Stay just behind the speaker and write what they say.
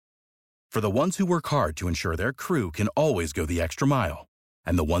For the ones who work hard to ensure their crew can always go the extra mile,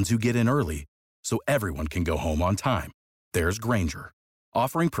 and the ones who get in early so everyone can go home on time, there's Grainger,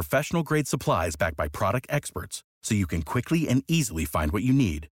 offering professional-grade supplies backed by product experts so you can quickly and easily find what you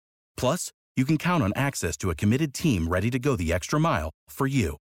need. Plus, you can count on access to a committed team ready to go the extra mile for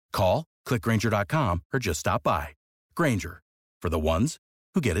you. Call, click Grainger.com, or just stop by. Grainger, for the ones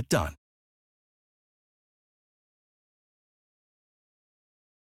who get it done.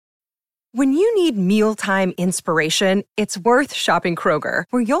 When you need mealtime inspiration, it's worth shopping Kroger,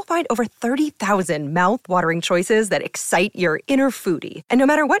 where you'll find over 30,000 mouth-watering choices that excite your inner foodie. And no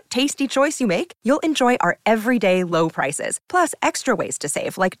matter what tasty choice you make, you'll enjoy our everyday low prices, plus extra ways to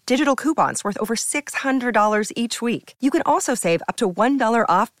save, like digital coupons worth over $600 each week. You can also save up to $1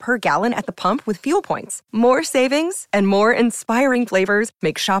 off per gallon at the pump with fuel points. More savings and more inspiring flavors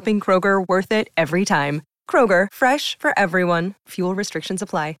make shopping Kroger worth it every time. Kroger, fresh for everyone. Fuel restrictions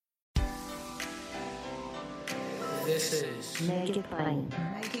apply. This is Make It Plain.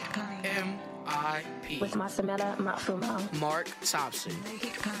 Make It Plain. M.I.P. With Masamela Matfumo. Mark Thompson. Make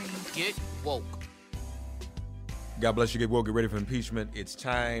It Plain. Get woke. God bless you. Get woke. Get ready for impeachment. It's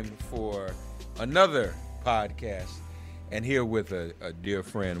time for another podcast. And here with a dear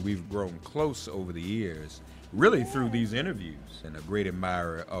friend. We've grown close over the years, really through these interviews, and a great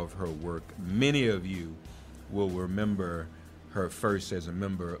admirer of her work. Many of you will remember her first as a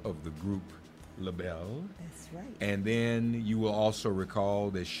member of the group LaBelle. That's right. And then you will also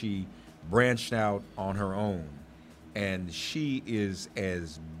recall that she branched out on her own. And she is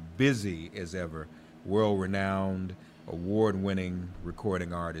as busy as ever. World-renowned, award-winning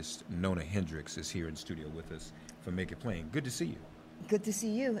recording artist Nona Hendryx is here in studio with us for Make It Plain. Good to see you. Good to see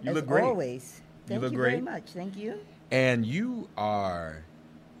you, You as look great. always. Thank look you great. very much. Thank you. And you are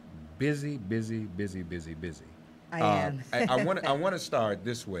busy. I am. I want to start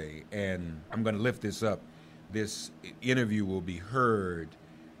this way, and I'm going to lift this up. This interview will be heard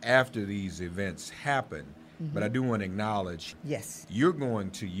after these events happen, but I do want to acknowledge Yes. you're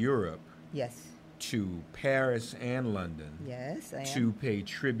going to Europe, Yes. to Paris and London, Yes, I am. to pay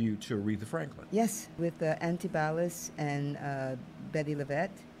tribute to Aretha Franklin. Yes, with Antibalas and Betty Levette,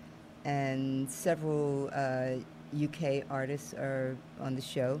 and several UK artists are on the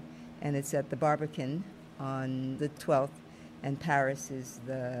show, and it's at the Barbican on the 12th, and Paris is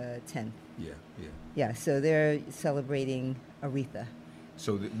the 10th. Yeah. Yeah, so they're celebrating Aretha.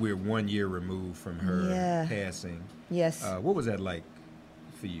 So we're 1 year removed from her passing. Yes. What was that like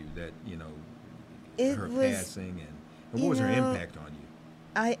for you? That It her was, passing, and what was her impact on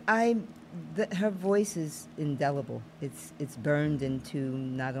you? Her voice is indelible. It's burned into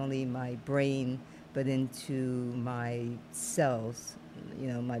not only my brain but into my cells,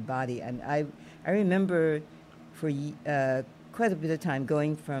 my body. I remember for quite a bit of time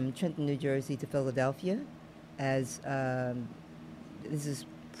going from Trenton, New Jersey to Philadelphia, as this is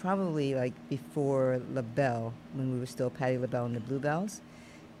probably like before LaBelle, when we were still Patti LaBelle and the Bluebells,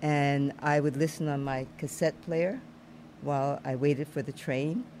 and I would listen on my cassette player while I waited for the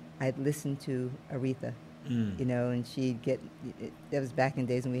train. I'd listen to Aretha, and she'd get. That was back in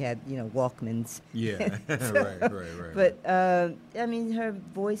days when we had Walkmans. Yeah, So, right. But her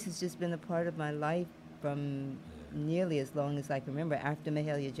voice has just been a part of my life from nearly as long as I can remember. After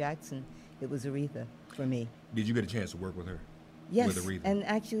Mahalia Jackson, it was Aretha for me. Did you get a chance to work with her? Yes, With Aretha? and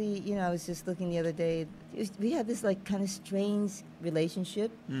actually, I was just looking the other day. We had this kind of strange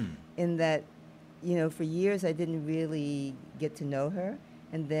relationship in that, for years I didn't really get to know her,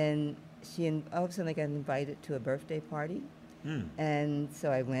 and then all of a sudden I got invited to a birthday party, and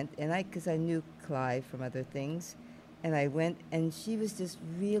so I went, and because I knew Clive from other things, and I went, and she was just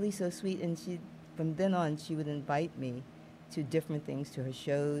really so sweet, and from then on she would invite me to different things, to her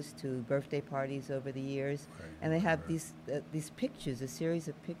shows, to birthday parties over the years. And I have these pictures, a series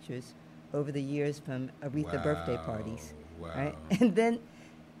of pictures over the years from Aretha birthday parties. Wow. Right? And then,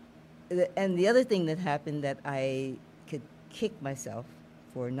 and the other thing that happened that I could kick myself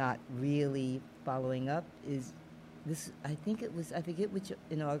for not really following up is this. I forget which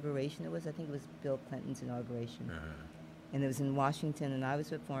inauguration it was. I think it was Bill Clinton's inauguration. And it was in Washington, and I was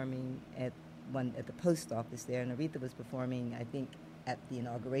performing at the post office there, and Aretha was performing, I think, at the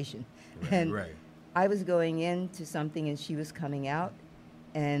inauguration. Right. I was going into something, and she was coming out,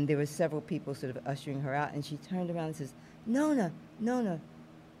 and there were several people sort of ushering her out, and she turned around and says, Nona,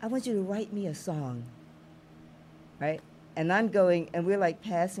 I want you to write me a song, right? And I'm going, and we're like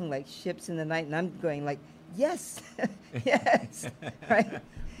passing like ships in the night, and I'm going like, yes, yes, right?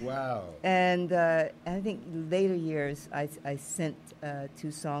 Wow. And I think later years, I sent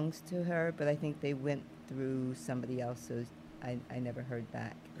 2 songs to her, but I think they went through somebody else. So I never heard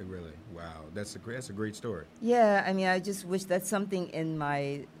back. Really? Wow. That's a great story. Yeah, I mean, I just wish that's something in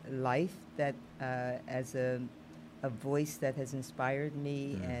my life that as a voice that has inspired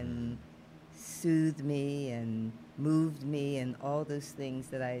me and soothed me and moved me and all those things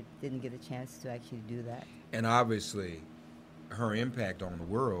that I didn't get a chance to actually do that. And obviously, her impact on the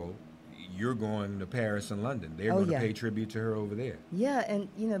world, you're going to Paris and London. They're going to pay tribute to her over there. Yeah, and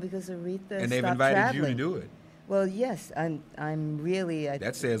because Aretha And they've stopped invited traveling. you to do it. Well, yes, I'm really.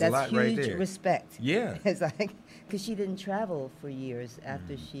 That says that's a lot huge right there. Respect. Yeah. It's like because she didn't travel for years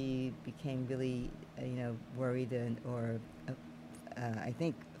after she became really, worried or I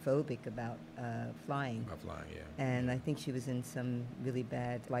think phobic about flying. About flying, yeah. And I think she was in some really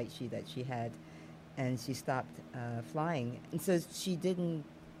bad flight that she had, and she stopped flying. And so she didn't,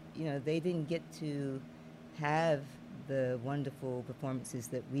 they didn't get to have the wonderful performances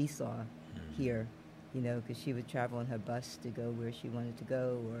that we saw here, because she would travel on her bus to go where she wanted to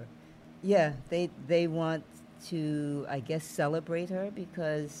go. Or, yeah, they want to, I guess, celebrate her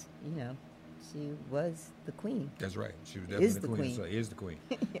because, she was the queen. That's right. She was definitely the queen. So is the queen.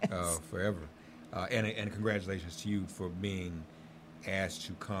 Yes. Forever. And congratulations to you for being asked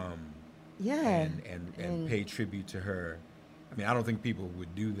to come and pay tribute to her. I mean, I don't think people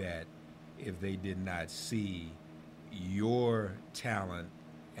would do that if they did not see your talent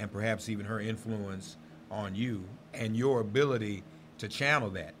and perhaps even her influence on you and your ability to channel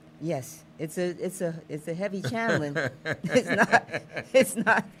that. Yes, it's a heavy channeling. It's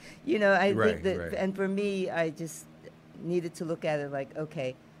not. Right. And for me, I just needed to look at it like,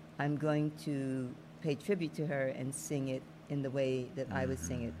 okay, I'm going to pay tribute to her and sing it in the way that I would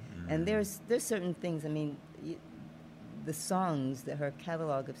sing it. And there's certain things. I mean, the songs, her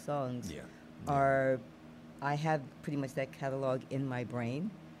catalog of songs, are. I have pretty much that catalog in my brain,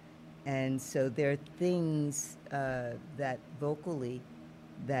 and so there are things that vocally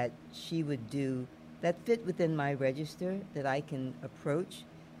that she would do that fit within my register that I can approach.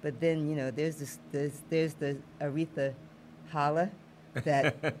 But then, there's the Aretha Hala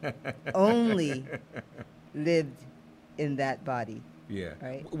that only lived in that body. Yeah.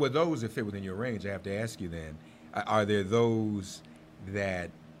 Right? Well, those that fit within your range, I have to ask you then, are there those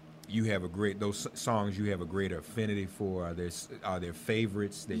that you have those songs you have a greater affinity for? Are there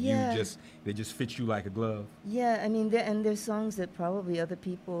favorites that they just fit you like a glove? Yeah, I mean, there's songs that probably other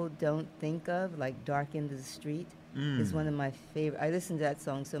people don't think of, like "Dark End of the Street" is one of my favorite. I listened to that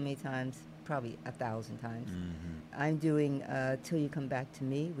song so many times, probably 1,000 times. I'm doing "Till You Come Back to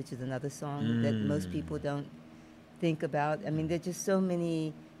Me," which is another song that most people don't think about. I mean, there's just so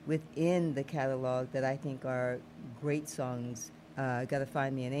many within the catalog that I think are great songs. Gotta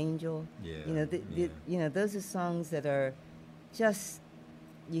Find Me an Angel. Yeah, those are songs that are just,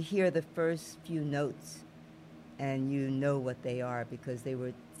 you hear the first few notes and you know what they are because they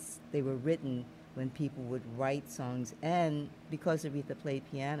were written when people would write songs. And because Aretha played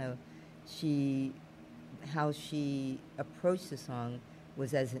piano, how she approached the song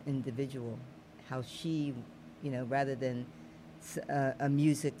was as an individual. How she, rather than a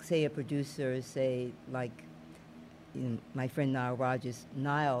producer, say, like, my friend Nile Rodgers.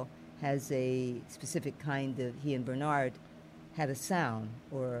 Nile has a specific kind of, he and Bernard had a sound,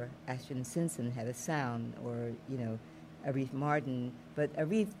 or Ashton and Simpson had a sound, or, Aretha Martin. But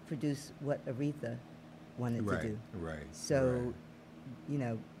Aretha produced what Aretha wanted to do. Right. So,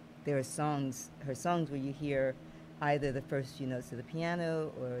 there are her songs where you hear either the first few notes of the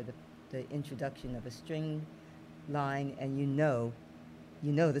piano or the introduction of a string line, and you know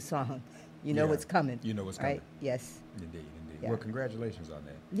the song. You know what's coming. You know what's coming. Right? Yes. Indeed. Yeah. Well, congratulations on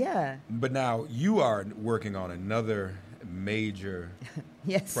that. Yeah. But now you are working on another major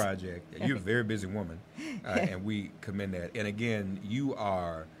yes. project. You're a very busy woman, and we commend that. And again, you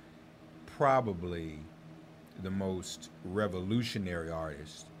are probably the most revolutionary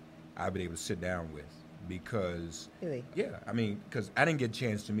artist I've been able to sit down with because, really? Yeah, I mean, because I didn't get a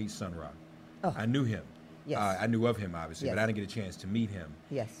chance to meet Sun Ra. Oh. I knew him. Yes. I knew of him, obviously, yes. but I didn't get a chance to meet him.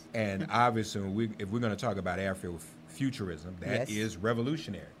 Yes. And obviously, if we're going to talk about Afrofuturism, that is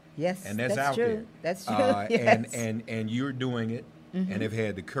revolutionary. Yes, and that's out true. there. That's true. Yes. And you're doing it, and have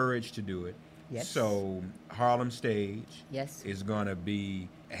had the courage to do it. Yes. So Harlem Stage is going to be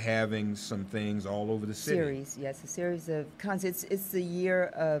having some things all over the city. A series of concerts. It's the year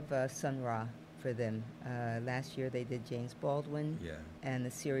of Sun Ra for them. Last year they did James Baldwin, and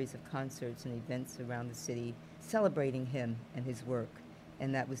a series of concerts and events around the city celebrating him and his work.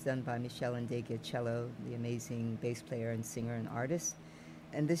 And that was done by Michelle Ndegeocello, the amazing bass player and singer and artist.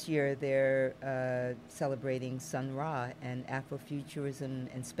 and this year they're celebrating Sun Ra and Afrofuturism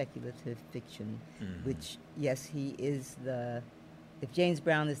and speculative fiction, which, yes, he is if James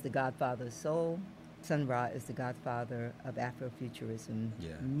Brown is the godfather of soul, Sun Ra is the godfather of Afrofuturism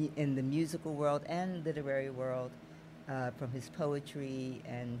in the musical world and literary world, from his poetry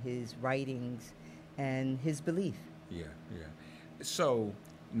and his writings and his belief. Yeah. So,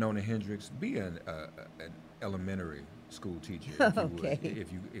 Nona Hendrix, be an elementary school teacher, if you Okay. would,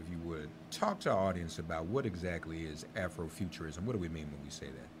 if you would. Talk to our audience about what exactly is Afrofuturism. What do we mean when we say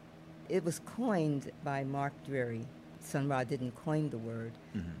that? It was coined by Mark Dreary. Sun Ra didn't coin the word,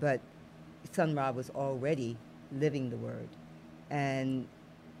 but Sun Ra was already living the word. And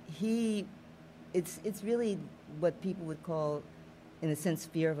it's really what people would call, in a sense,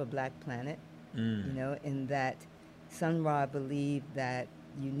 fear of a black planet, in that Sun Ra believed that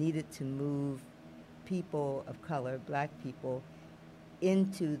you needed to move people of color, black people,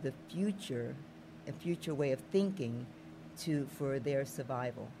 into the future, a future way of thinking for their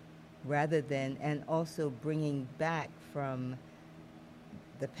survival, rather than, and also bringing back from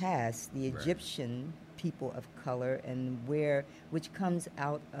the past the Egyptian people of color and which comes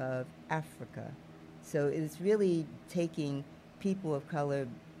out of Africa. So it's really taking people of color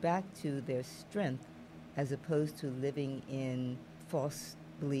back to their strength as opposed to living in false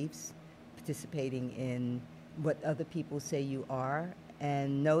beliefs, participating in what other people say you are,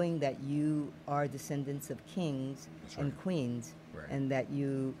 and knowing that you are descendants of kings and queens, and that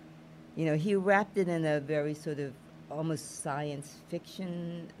he wrapped it in a very sort of almost science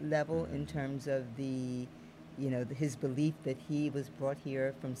fiction level in terms of his belief that he was brought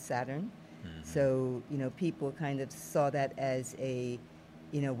here from Saturn. So, people kind of saw that as a,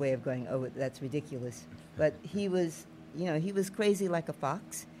 way of going, oh, that's ridiculous. But he was crazy like a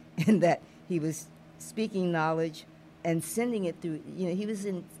fox, in that he was speaking knowledge and sending it through,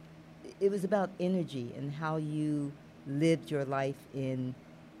 it was about energy and how you lived your life in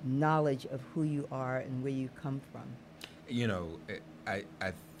knowledge of who you are and where you come from.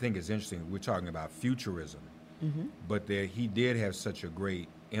 I think it's interesting. We're talking about futurism, but he did have such a great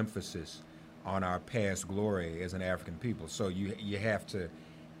emphasis on our past glory as an African people. So you have to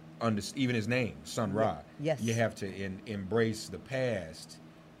understand, even his name, Sun Ra. Yes. You have to embrace the past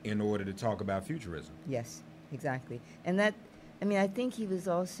in order to talk about futurism. Yes, exactly. And that, I think he was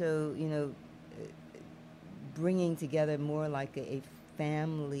also, bringing together more like a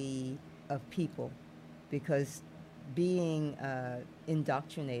family of people, because being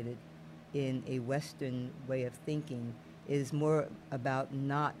indoctrinated in a Western way of thinking is more about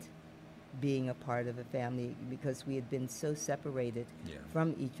not being a part of a family, because we had been so separated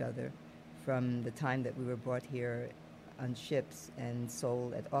from each other from the time that we were brought here on ships and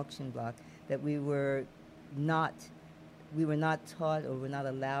sold at auction block, that we were not taught, or were not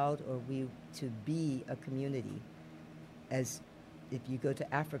allowed, to be a community. As if you go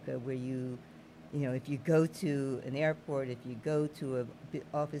to Africa, where if you go to an airport, if you go to an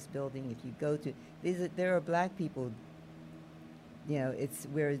office building, if you go to there are black people. It's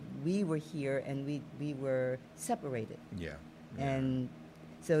where we were here and we were separated. Yeah. And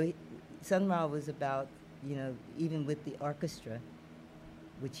so Sun Ra was about, even with the orchestra,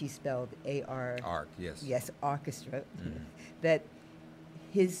 which he spelled A-R. Arc, yes. Yes, orchestra. That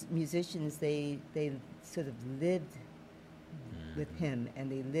his musicians, they sort of lived with him, and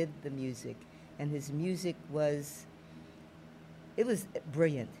they lived the music. And his music was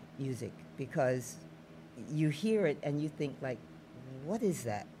brilliant music, because you hear it and you think, like, what is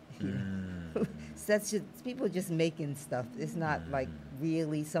that? That's just, people are just making stuff. It's not like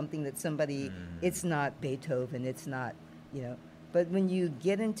really something that somebody, it's not Beethoven, it's not, But when you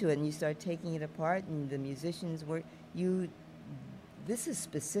get into it and you start taking it apart, and the musicians work, this is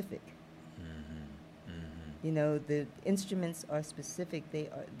specific. The instruments are specific.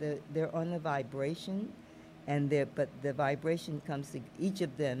 They're on a vibration, but the vibration comes to each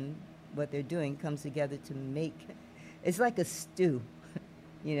of them. What they're doing comes together to make. It's like a stew,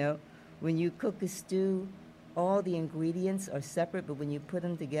 When you cook a stew, all the ingredients are separate, but when you put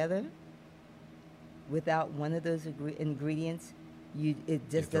them together, without one of those ingredients, it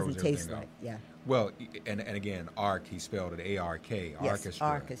just doesn't taste right. Yeah. Well, and again, arc, he spelled it A-R-K, yes, orchestra.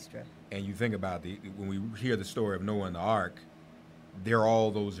 Orchestra. And you think about when we hear the story of Noah and the ark, there are all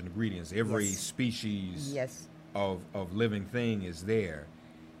those ingredients. Every species of living thing is there.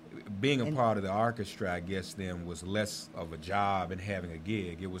 Being a part of the orchestra, I guess, then was less of a job and having a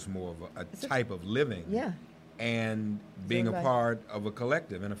gig. It was more of a type of living. Yeah. And being a part of a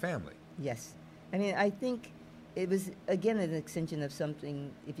collective and a family. Yes. I think it was, again, an extension of something,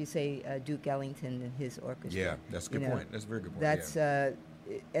 if you say Duke Ellington and his orchestra. Yeah, that's a good point. That's a very good point. That's,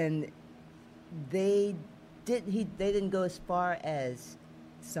 and they didn't go as far as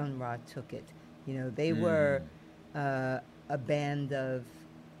Sun Ra took it. You know, they were a band of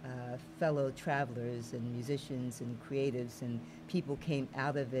fellow travelers and musicians and creatives, and people came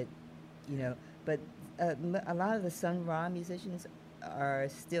out of it, you know. But a lot of the Sun Ra musicians are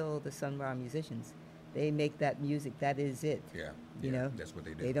still the Sun Ra musicians. They make that music. That is it. Yeah. You know, that's what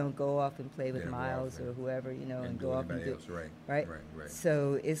they do. They don't go off and play with don't go off Miles or and- whoever, you know, and do go off and anybody do else. Right. right. Right.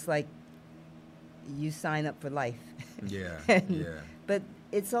 So it's like you sign up for life. Yeah. And- Yeah. But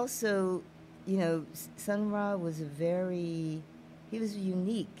it's also, you know, Sun Ra was he was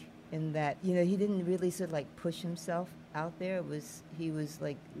unique in that, you know, he didn't really sort of like push himself out there. He was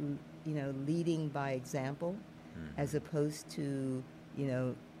like, you know, leading by example, as opposed to, you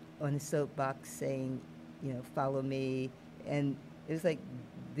know, on the soapbox saying, you know, follow me. And it was like,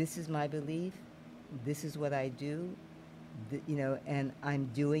 this is my belief, this is what I do, you know, and I'm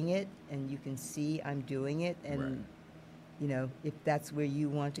doing it, and you can see I'm doing it, and Right. you know, if that's where you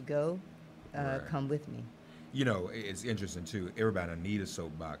want to go, Right. come with me. You know, it's interesting too. Everybody need a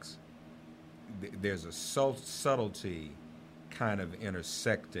soapbox. There's a subtlety kind of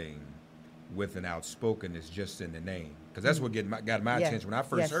intersecting with an outspokenness just in the name, because that's what got my Yeah. attention when I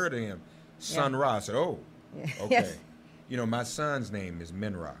first Yes. heard of him. Sun Yeah. Ra. I said, "Oh, Yeah. okay." Yes. You know, my son's name is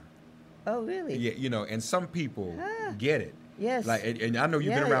Minra. Oh, really? Yeah, you know, and some people get it. Yes. Like, and I know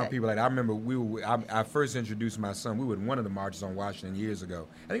you've been Yeah, around yeah. people like I remember I first introduced my son. We were at one of the marches on Washington years ago.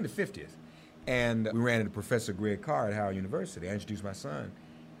 I think the 50th, and we ran into Professor Greg Carr at Howard University. I introduced my son,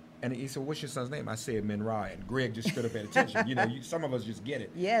 and he said, "What's your son's name?" I said, Minra, and Greg just stood up at attention. You know, some of us just get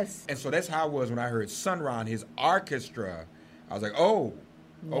it. Yes. And so that's how I was when I heard Sun Ra and his orchestra. I was like, "Oh,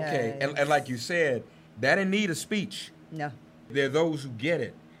 okay." Yes. And like you said, that didn't need a speech. No. There are those who get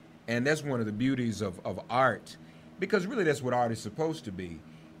it. And that's one of the beauties of art, because really that's what art is supposed to be.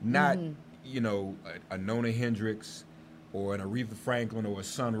 Not, you know, a Nona Hendrix or an Aretha Franklin or a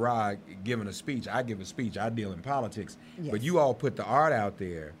Sun Ra giving a speech. I give a speech. I deal in politics. Yes. But you all put the art out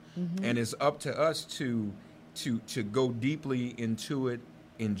there, and it's up to us to go deeply into it,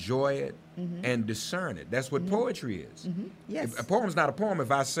 enjoy it, and discern it. That's what poetry is. Yes. A poem's not a poem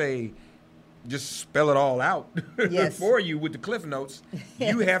if I say, just spell it all out Yes. for you with the cliff notes.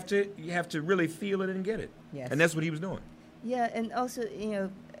 You have to really feel it and get it. Yes. And that's what he was doing. Yeah, and also, you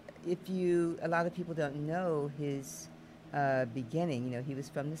know, a lot of people don't know his beginning. You know, he was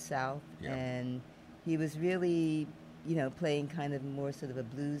from the South, Yeah. and he was really, you know, playing kind of more sort of a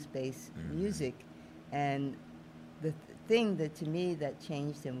blues-based music. And the thing that to me that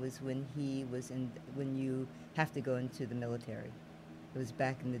changed him was when you have to go into the military. It was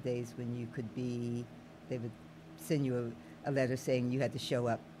back in the days when they would send you a letter saying you had to show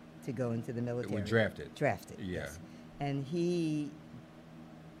up to go into the military. We drafted. Drafted. Yeah. Yes. And he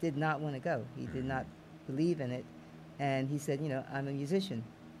did not want to go. He did not believe in it, and he said, you know, I'm a musician.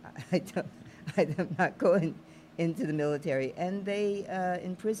 I'm not going into the military. And they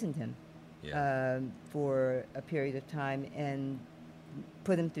imprisoned him for a period of time and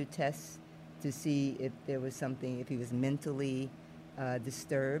put him through tests to see if there was something, if he was mentally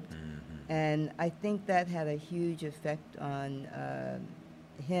disturbed. And I think that had a huge effect on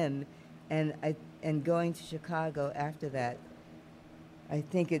him. And going to Chicago after that, I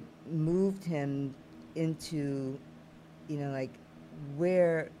think it moved him into, you know, like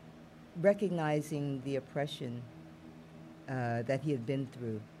where recognizing the oppression that he had been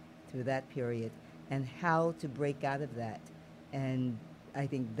through that period, and how to break out of that. And I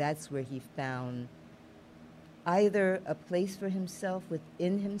think that's where he found either a place for himself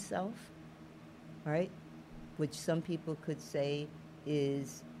within himself, right, which some people could say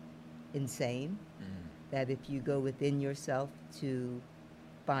is insane, that if you go within yourself to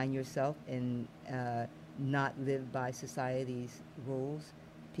find yourself and not live by society's rules,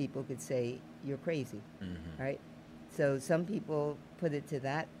 people could say you're crazy, right? So some people put it to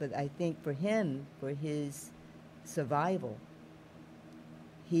that, but I think for him, for his survival,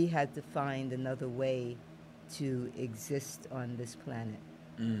 he had to find another way to exist on this planet.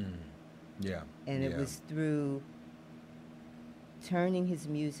 Yeah. And it was through turning his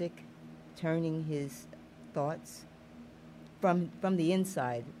music, turning his thoughts from the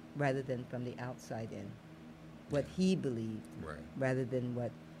inside rather than from the outside in. What he believed rather than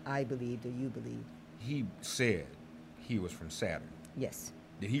what I believed or you believed. He said he was from Saturn. Yes.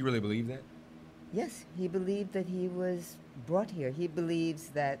 Did he really believe that? Yes, he believed that he was brought here. He believes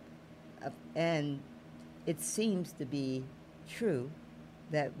that, and it seems to be true,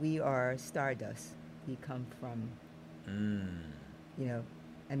 that we are stardust. We come from, you know,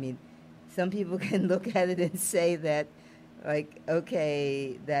 I mean, some people can look at it and say that, Like,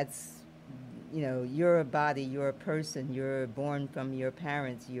 okay, that's, you're a body, you're a person, you're born from your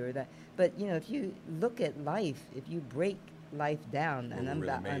parents, you're that. But, if you look at life, if you break life down, What and we're I'm,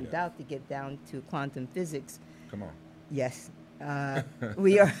 really about, made I'm of. about to get down to quantum physics, Come on. yes,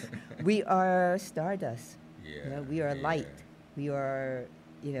 we are we are stardust. Yeah. We are yeah. light. We are,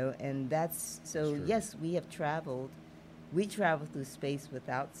 and that's so. true. Yes, we have traveled. We travel through space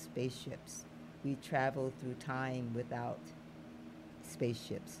without spaceships. We travel through time without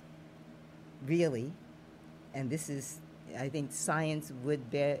spaceships. Really, and this is, I think, science would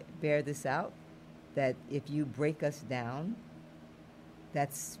bear this out. That if you break us down,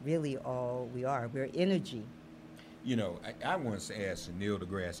 that's really all we are. We're energy. I once asked Neil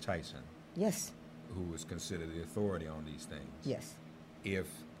deGrasse Tyson, Yes. who was considered the authority on these things, Yes. if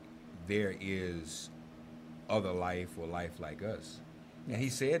there is other life or life like us. And he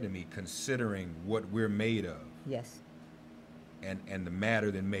said to me, considering what we're made of Yes. and the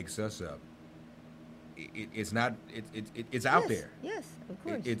matter that makes us up, it's not, it's out Yes, there. Yes, of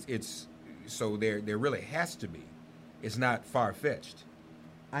course. It's so there really has to be. It's not far-fetched.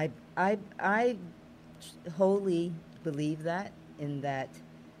 I wholly believe that, in that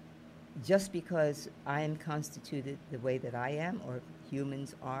just because I am constituted the way that I am, or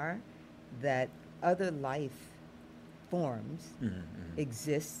humans are, that other life forms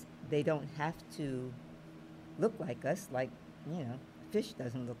exist. They don't have to look like us, like, fish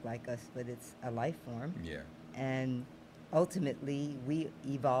doesn't look like us, but it's a life form. Yeah. And ultimately, we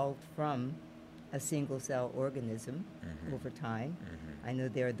evolved from a single cell organism over time. I know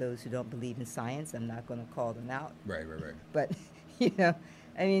there are those who don't believe in science. I'm not going to call them out. Right. But,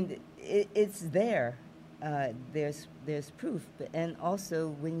 I mean, it's there. There's proof. And also,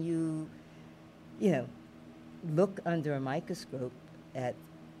 when you look under a microscope at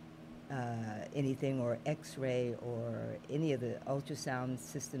anything, or X-ray, or any of the ultrasound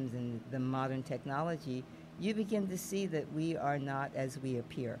systems in the modern technology, you begin to see that we are not as we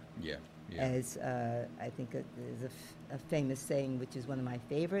appear. Yeah. As I think there's a famous saying, which is one of my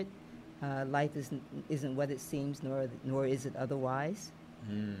favorite: "Life isn't what it seems, nor is it otherwise."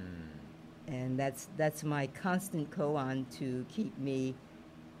 And that's my constant koan to keep me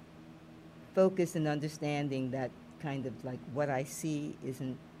focused and understanding that kind of like what I see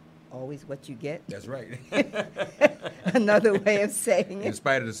isn't always what you get. That's right. Another way of saying it. In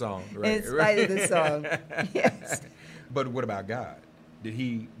spite of the song. Right. In spite of the song. Yes. But what about God? Did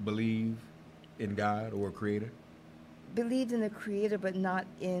he believe in God or a creator? Believed in a creator, but not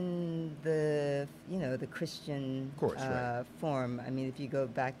in the the Christian Of course, right. form. I mean, if you go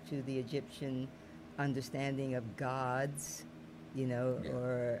back to the Egyptian understanding of gods,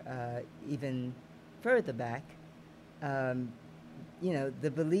 or even further back,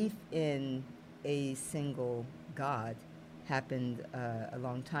 the belief in a single God happened a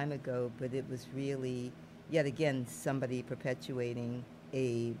long time ago, but it was really, yet again, somebody perpetuating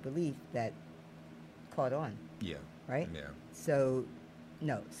a belief that caught on. Yeah. Right? Yeah. So,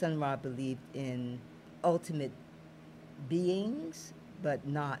 no, Sun Ra believed in ultimate beings, but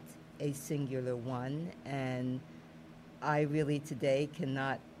not a singular one. And I really today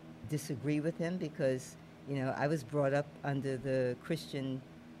cannot disagree with him, because, I was brought up under the Christian,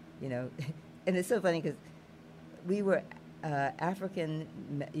 and it's so funny because we were African,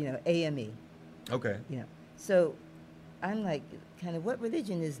 AME. Okay. So I'm like, kind of, what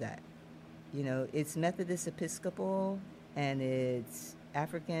religion is that? It's Methodist Episcopal, and it's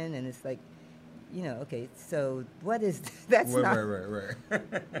African, and it's like, okay, so what is that's not Right.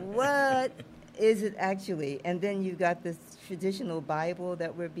 what is it actually? And then you got this traditional Bible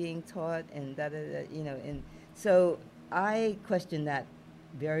that we're being taught, and and so I questioned that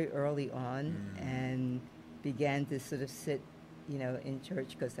very early on, and began to sort of sit, in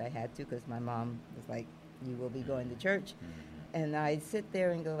church, because I had to, because my mom was like, "You will be going to church," and I'd sit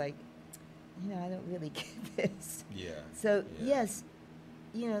there and go like, I don't really get this. Yeah. So Yeah.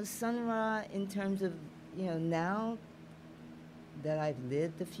 yes, Sun Ra, in terms of, now that I've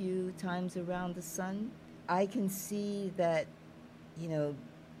lived a few times around the sun, I can see that,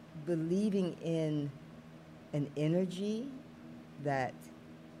 believing in an energy that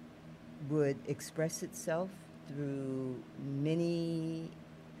would express itself through many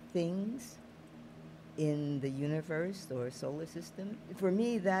things in the universe or solar system. For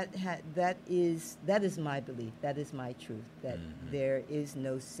me, that is my belief. That is my truth. That there is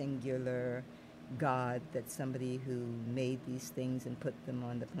no singular God. That somebody who made these things and put them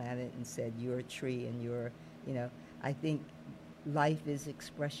on the planet and said, "You're a tree," and you're, I think life is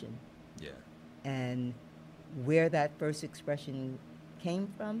expression. Yeah. And where that first expression came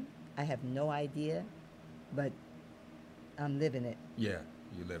from, I have no idea, but I'm living it. Yeah,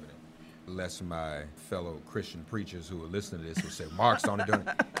 you're living it. Lest my fellow Christian preachers who are listening to this will say, Mark's only doing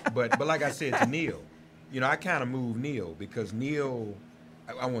it. But like I said to Neil, I kind of moved Neil because Neil,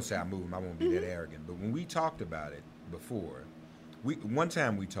 I won't say I moved him, I won't be that arrogant, but when we talked about it before, one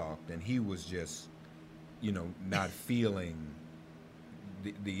time we talked and he was just, not feeling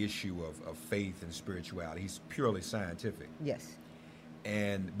the issue of faith and spirituality. He's purely scientific. Yes.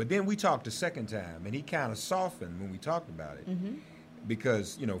 But then we talked a second time, and he kind of softened when we talked about it,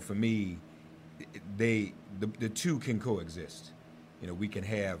 because for me, the two can coexist. We can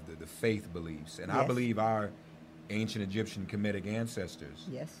have the faith beliefs, and I believe our ancient Egyptian Kemetic ancestors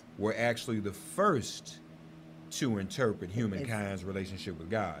were actually the first to interpret humankind's relationship with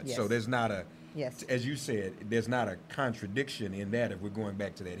God. Yes. So there's not a, Yes. as you said, there's not a contradiction in that if we're going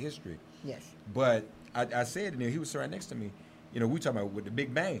back to that history. Yes. But I said to Neil, he was right next to me, we talking about with the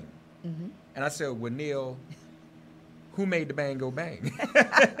Big Bang. And I said, well, Neil, who made the bang go bang?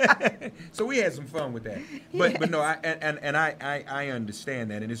 So we had some fun with that. But no, I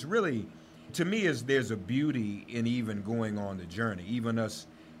understand that. And it's really, to me, there's a beauty in even going on the journey, even us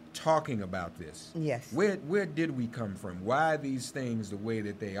talking about this. Yes. Where did we come from? Why are these things the way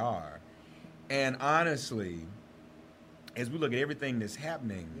that they are? And honestly, as we look at everything that's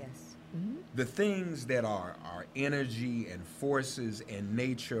happening, the things that are energy and forces and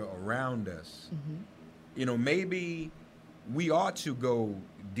nature around us, maybe we ought to go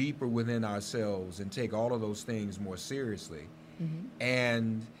deeper within ourselves and take all of those things more seriously.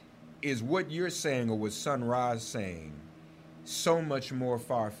 And is what you're saying or what Sun Ra's saying so much more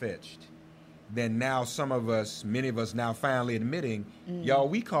far-fetched than now many of us now finally admitting, y'all,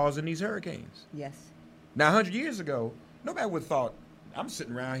 we causing these hurricanes. Yes. Now, 100 years ago, nobody would have thought, I'm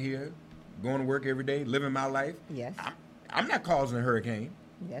sitting around here, going to work every day, living my life. Yes. I'm not causing a hurricane.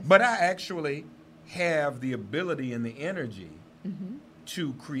 Yes. But I actually have the ability and the energy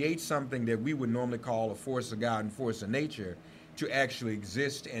to create something that we would normally call a force of God and force of nature to actually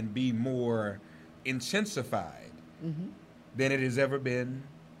exist and be more intensified than it has ever been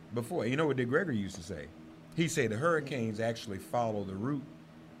before. You know what Dick Gregory used to say? He said the hurricanes actually follow the route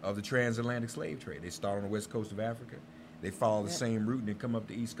of the transatlantic slave trade. They start on the west coast of Africa. They follow the same route and then come up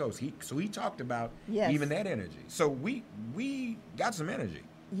the east coast. So he talked about even that energy. So we got some energy.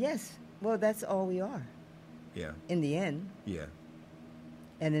 Yes. Well, that's all we are. Yeah. In the end. Yeah.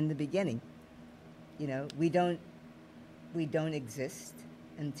 And in the beginning. We don't exist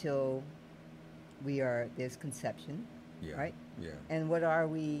until there's conception. Yeah. Right? Yeah. And what are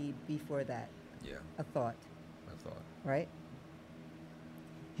we before that? Yeah. A thought. A thought. Right?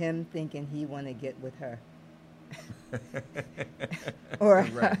 Him thinking he want to get with her. Or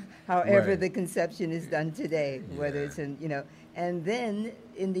however the conception is done today, whether it's in, and then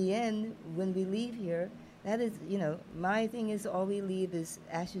in the end, when we leave here, that is, my thing is all we leave is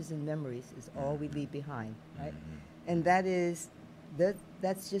ashes and memories is all we leave behind, right? And that's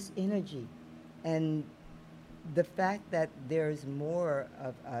just energy. And the fact that there's more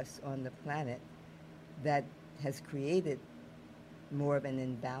of us on the planet that has created more of an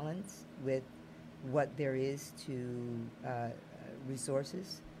imbalance with what there is to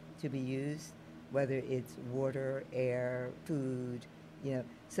resources to be used, whether it's water, air, food,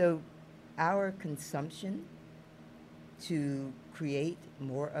 So our consumption to create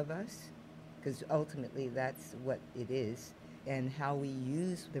more of us, because ultimately that's what it is, and how we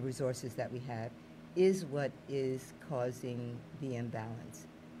use the resources that we have is what is causing the imbalance.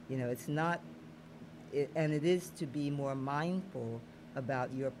 It's not, and it is to be more mindful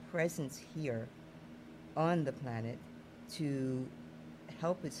about your presence here on the planet to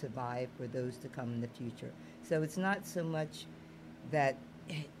help it survive for those to come in the future. So it's not so much that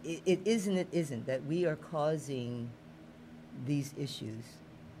it isn't that we are causing these issues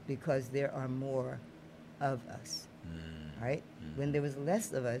because there are more of us, right? When there was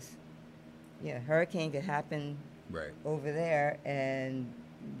less of us, hurricane could happen over there and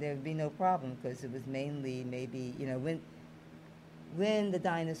there would be no problem because it was mainly maybe, when the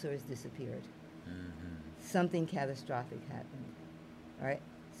dinosaurs disappeared, something catastrophic happened, right?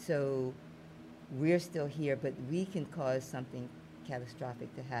 So we're still here, but we can cause something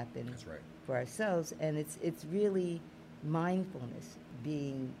catastrophic to happen for ourselves, and it's really mindfulness,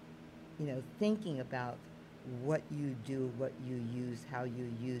 being, thinking about what you do, what you use, how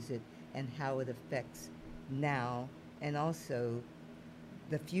you use it, and how it affects now, and also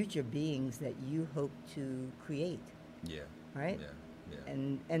the future beings that you hope to create. Yeah. Right? Yeah. Yeah.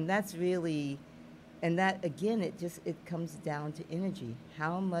 And that's really, and that again, it comes down to energy.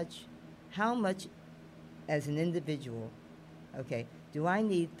 How much as an individual, okay, do I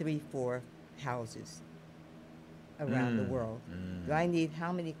need 3-4 houses? around the world? Do I need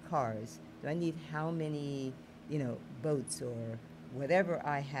how many cars? Do I need how many, boats or whatever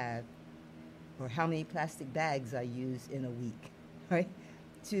I have, or how many plastic bags I use in a week, right?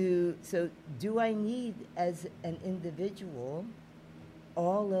 So do I need, as an individual,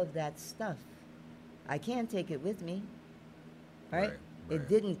 all of that stuff? I can't take it with me, right? Right. It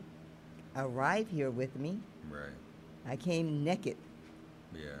didn't arrive here with me. Right. I came naked,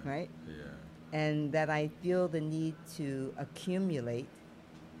 Yeah. right? Yeah. And that I feel the need to accumulate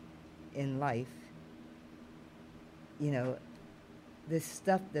in life, this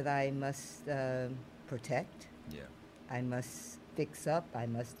stuff that I must protect. Yeah. I must fix up. I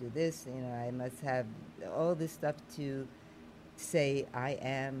must do this. I must have all this stuff to say I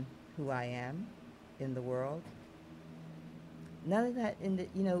am who I am in the world. None of that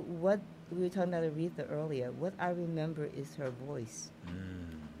what we were talking about Aretha earlier. What I remember is her voice.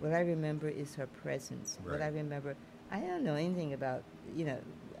 What I remember is her presence. Right. What I remember, I don't know anything about,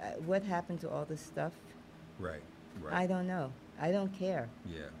 what happened to all this stuff. Right. Right. I don't know. I don't care.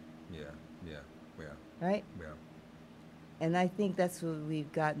 Yeah. Yeah. Yeah. Yeah. Right? Yeah. And I think that's what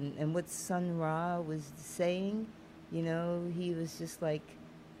we've gotten. And what Sun Ra was saying, he was just like,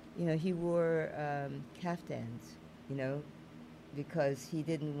 he wore caftans, because he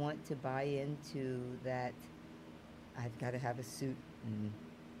didn't want to buy into that I've got to have a suit and,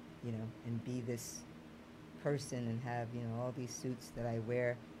 and be this person and have, all these suits that I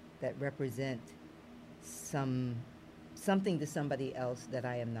wear that represent something to somebody else that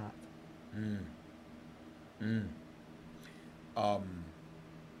I am not.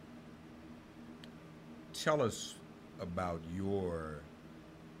 Tell us about your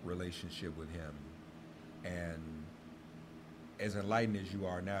relationship with him, and as enlightened as you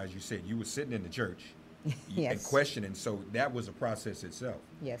are now, as you said, you were sitting in the church Yes. and questioning, so that was a process itself.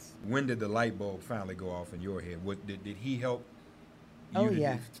 Yes. When did the light bulb finally go off in your head? What did he help you Oh, to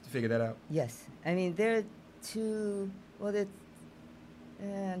yeah. figure that out? Yes. I mean, there are two, well,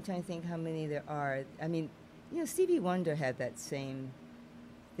 I'm trying to think how many there are. I mean, Stevie Wonder had that same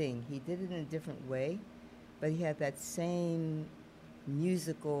thing. He did it in a different way, but he had that same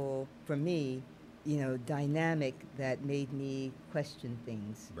musical, for me, dynamic that made me question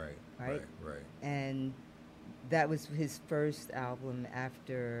things. Right. Right? Right. And that was his first album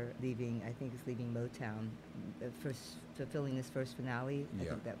after leaving, I think it's leaving Motown, fulfilling his first finale. I Yeah,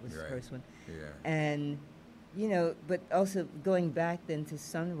 think that was right. the first one. Yeah. And, but also going back then to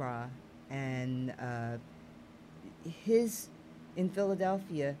Sun Ra and in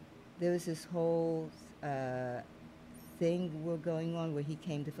Philadelphia, there was this whole thing going on where he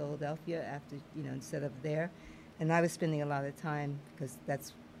came to Philadelphia after, instead of there. And I was spending a lot of time, because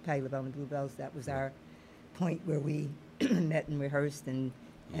that's Patti LaBelle and the Bluebells, that was our point where we met and rehearsed, and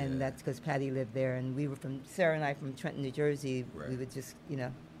that's because Patti lived there, and we were Sarah and I from Trenton, New Jersey. Right. We would just,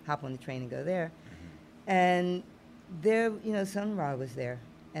 hop on the train and go there. And there, Sun Ra was there,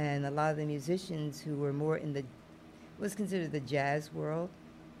 and a lot of the musicians who were more in was considered the jazz world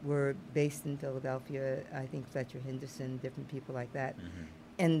were based in Philadelphia. I think Fletcher Henderson, different people like that.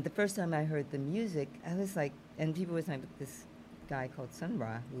 And the first time I heard the music, I was like, and people were talking about this guy called Sun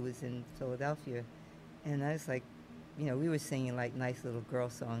Ra who was in Philadelphia, and I was like, we were singing like nice little girl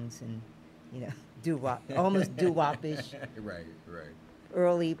songs and, doo-wop, almost doo-wop-ish, Right.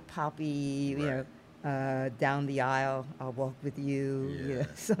 early poppy, Down the Aisle, I'll Walk With You, Yeah.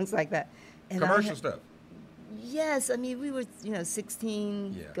 songs like that. And Commercial stuff. Yes, I mean, we were,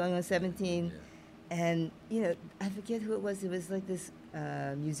 16, Yeah. going on 17. Yeah. And, I forget who it was. It was like this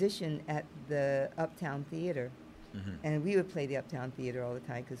musician at the Uptown Theater. And we would play the Uptown Theater all the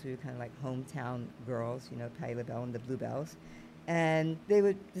time because we were kind of like hometown girls, Patti LaBelle and the Bluebells. And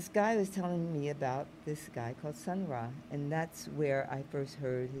this guy was telling me about this guy called Sun Ra. And that's where I first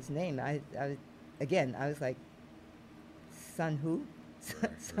heard his name. I was like, Sun who?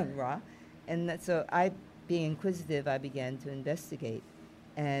 Sun Ra. And so being inquisitive, I began to investigate.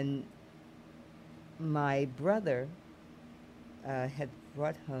 And my brother had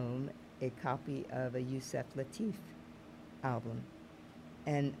brought home a copy of a Yusef Lateef album.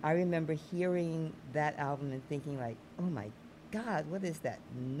 And I remember hearing that album and thinking like, oh my God, what is that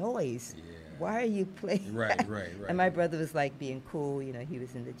noise? Yeah. Why are you playing Right, that? right. And my brother was like being cool, he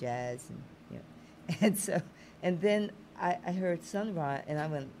was into jazz and, and then I heard Sun Ra and I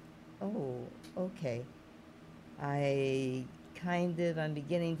went, oh, okay. I'm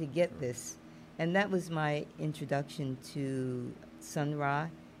beginning to get this. And that was my introduction to Sun Ra.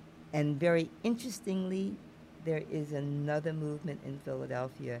 And very interestingly, there is another movement in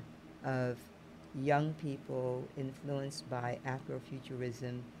Philadelphia of young people influenced by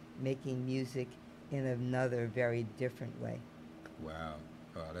Afrofuturism making music in another very different way. Wow.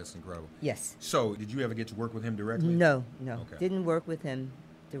 Oh, that's incredible. Yes. So, did you ever get to work with him directly? No. Okay. Didn't work with him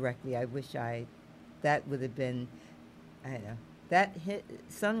directly. I wish that would have been, I don't know, that hit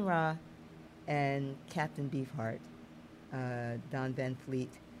Sun Ra and Captain Beefheart, Don Van Fleet,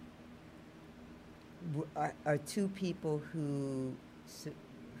 are two people who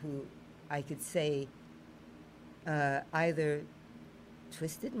I could say either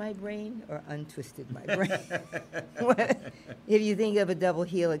twisted my brain or untwisted my brain. If you think of a double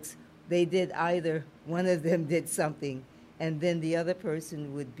helix, they did either, one of them did something, and then the other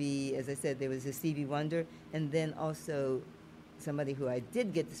person would be, as I said, there was a Stevie Wonder, and then also somebody who I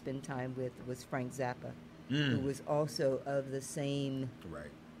did get to spend time with was Frank Zappa, who was also of the same... Right.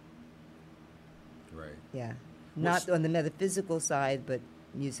 Yeah. Not on the metaphysical side, but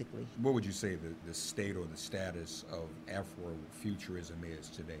musically. What would you say the state or the status of Afrofuturism is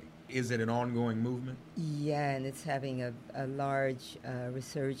today? Is it an ongoing movement? Yeah, and it's having a large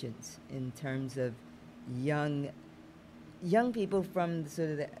resurgence in terms of young people from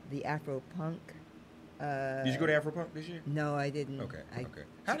sort of the Afro-punk. Did you go to Afropunk this year? No, I didn't. Okay.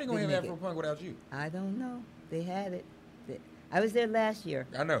 How they going to have Afropunk without you? I don't know. They had it. I was there last year.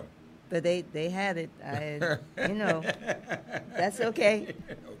 I know. But they had it. That's okay.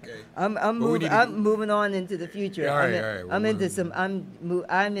 Okay. I'm moving on into the future. All right. I'm into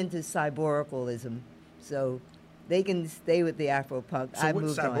cyboricalism, so they can stay with the Afro-punk. So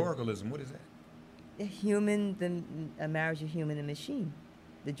what's cyboricalism? What is that? A marriage of human and machine,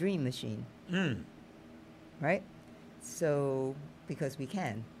 the dream machine. Right? So because we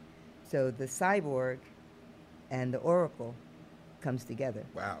can, so the cyborg and the oracle comes together.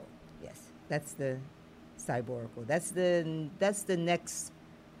 Wow. Yes, that's the cyborical. That's the next.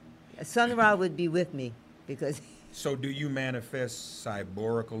 Sun Ra would be with me because. So do you manifest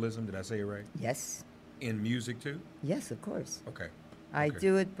cyboricalism? Did I say it right? Yes. In music too? Yes, of course. Okay. I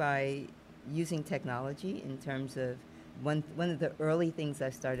do it by using technology in terms of one of the early things I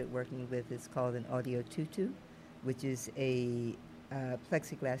started working with is called an audio tutu, which is a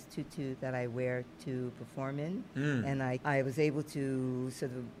plexiglass tutu that I wear to perform in. And I was able to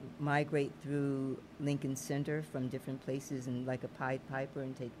sort of migrate through Lincoln Center from different places and like a Pied Piper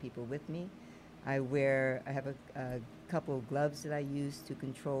and take people with me. I have a couple of gloves that I use to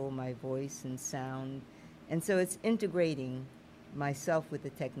control my voice and sound. And so it's integrating myself with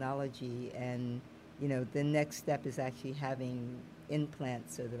the technology, and the next step is actually having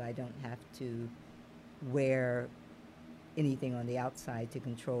implants so that I don't have to wear anything on the outside to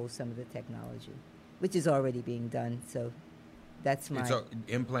control some of the technology, which is already being done. So that's my...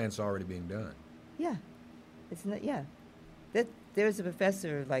 implants already being done? Yeah. It's not, yeah. There's a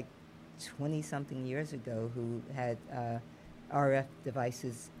professor like 20-something years ago who had RF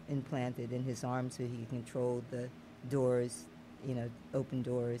devices implanted in his arm so he could control the doors, open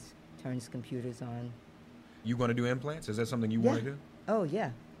doors, turns computers on. You want to do implants? Is that something you want to do? Oh,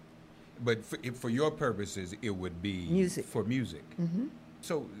 yeah. But for your purposes, it would be music. For music. Mm-hmm.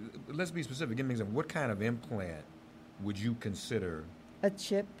 So let's be specific. Give me an example. What kind of implant would you consider? A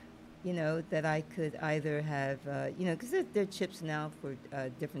chip, that I could either have, because there are chips now for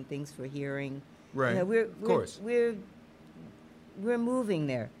different things for hearing. Right. Of course. We're moving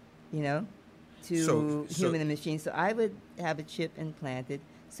there, to human and machine. So I would have a chip implanted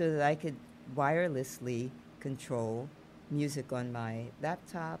so that I could wirelessly control music on my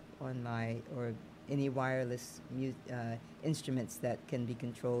laptop, or any wireless instruments that can be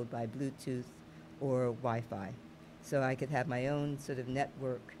controlled by Bluetooth or Wi-Fi. So I could have my own sort of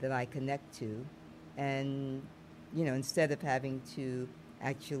network that I connect to, and instead of having to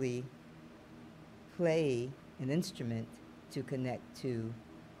actually play an instrument to connect to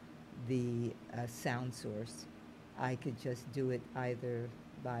the sound source, I could just do it either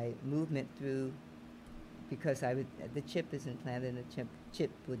by movement through, because the chip is implanted and the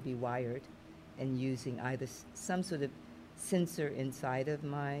chip would be wired, and using either some sort of sensor inside of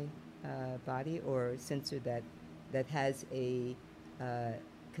my body, or a sensor that has a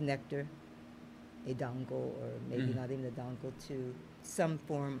connector, a dongle, or maybe not even a dongle, to some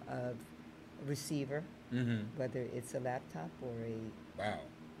form of receiver, whether it's a laptop or a... Wow.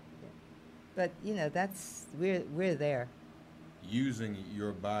 Yeah. But, we're there. Using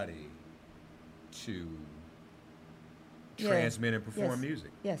your body to transmit and perform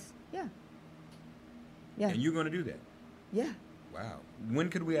music. Yes, yeah. Yeah. And you're going to do that? Yeah. Wow. When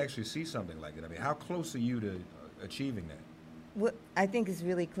could we actually see something like that? I mean, how close are you to achieving that? Well, I think it's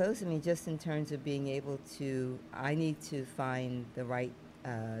really close. I mean, just in terms of being able to, I need to find the right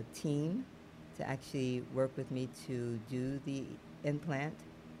team to actually work with me to do the implant,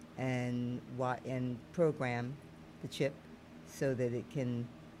 and program the chip so that it can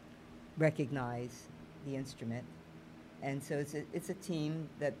recognize the instrument. And so it's a team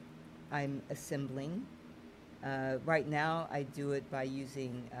that I'm assembling. Right now, I do it by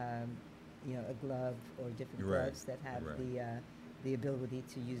using a glove or different Right, gloves that have right. the ability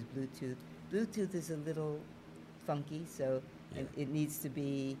to use Bluetooth. Bluetooth is a little funky, so Yeah. it needs to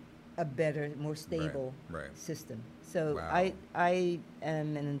be a better, more stable right. system. So Wow. I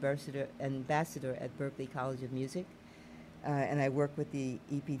am an ambassador at Berklee College of Music, and I work with the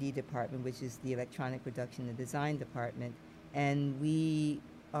EPD department, which is the Electronic Production and Design department, and we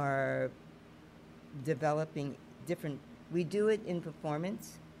are developing different. We do it in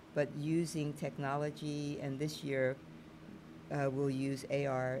performance, but using technology, and this year we'll use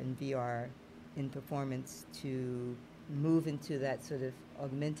AR and VR in performance to move into that sort of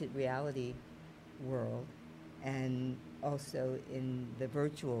augmented reality world, and also in the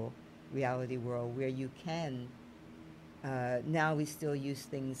virtual reality world where you can, now we still use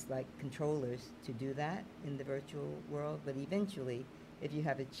things like controllers to do that in the virtual world, but eventually if you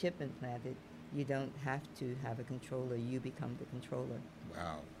have a chip implanted, you don't have to have a controller, you become the controller.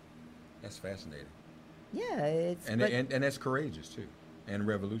 Wow. That's fascinating. Yeah, it's And that's courageous too, and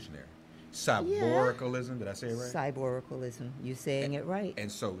revolutionary. Yeah. Cyboricalism, did I say it right? Cyboricalism, you saying it right.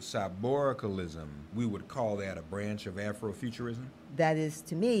 And so cyboricalism, we would call that a branch of Afrofuturism? That is,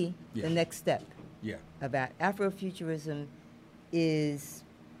 to me, Yeah. the next step. Yeah. About Afrofuturism is,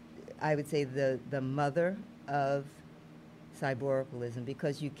 I would say, the mother of cyboricalism,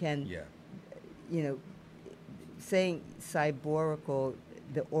 because you can, Yeah. saying cyborical,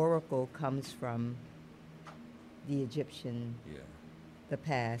 the oracle comes from the Egyptian, Yeah. the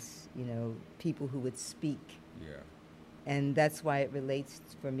past, people who would speak. Yeah. And that's why it relates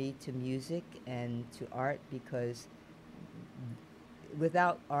for me to music and to art, because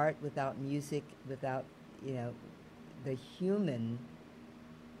without art, without music, without, the human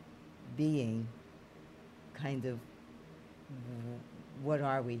being, kind of, what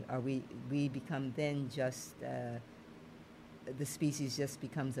are we? We become then just, the species just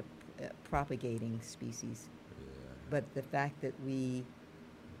becomes a propagating species. But the fact that we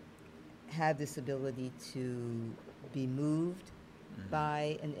have this ability to be moved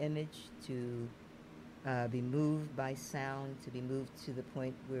by an image, to be moved by sound, to be moved to the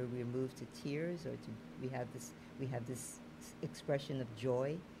point where we're moved to tears, or we have this expression of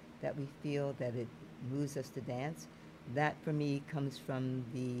joy that we feel, that it moves us to dance. That for me comes from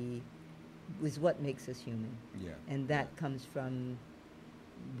is what makes us human. Yeah. And that comes from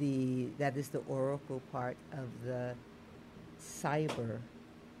that is the oracle part of the cyber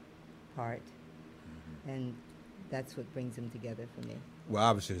part, and that's what brings them together for me. Well,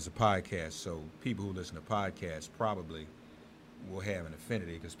 obviously, it's a podcast, so people who listen to podcasts probably will have an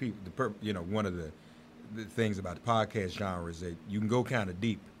affinity, because one of the things about the podcast genre is that you can go kind of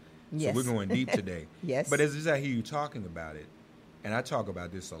deep. Yes. So we're going deep today. Yes. But as I hear you talking about it, and I talk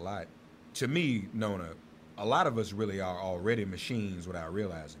about this a lot, to me, Nona, a lot of us really are already machines without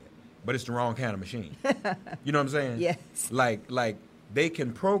realizing it. But it's the wrong kind of machine. You know what I'm saying? Yes. Like they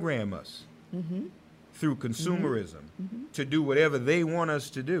can program us through consumerism to do whatever they want us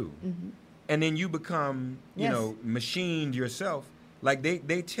to do. And then you become, Yes. machined yourself. Like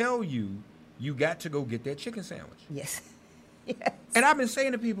they tell you got to go get that chicken sandwich. Yes. Yes. And I've been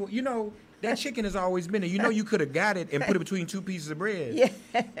saying to people, that chicken has always been there. You could have got it and put it between two pieces of bread. Yeah.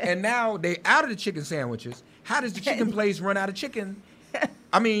 And now they out of the chicken sandwiches. How does the chicken place run out of chicken?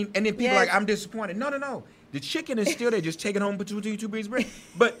 I mean, and then people Yes. are like, I'm disappointed. No. The chicken is still there. Just take it home, between two pieces of bread.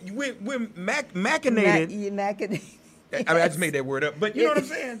 But we're machinated. Machinated. I mean, I just made that word up. But you know what I'm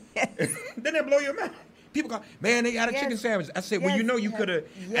saying? Doesn't that blow your mind? People go, man, they got a Yes. chicken sandwich. I said, well, Yes. you could have,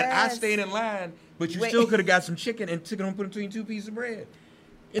 and I Yes. stayed in line, but you Wait. still could have got some chicken and took it home, put it between two pieces of bread.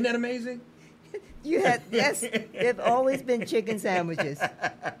 Isn't that amazing? You had, yes, there've always been chicken sandwiches.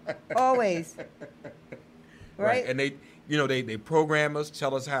 Always. Right? And they program us,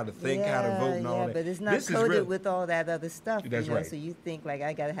 tell us how to think, how to vote, and all that. But it's not This is coated real. with all that other stuff. That's right. So you think, like,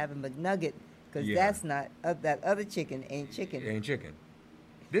 I got to have a McNugget, because Yeah. that's not, that other chicken ain't chicken. It ain't chicken.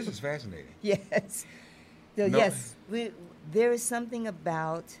 This is fascinating. Yes. So No. yes, there is something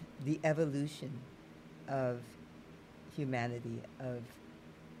about the evolution of humanity, of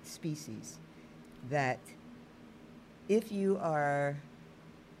species, that if you are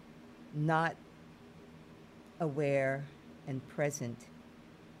not aware and present,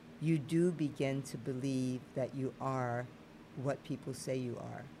 you do begin to believe that you are what people say you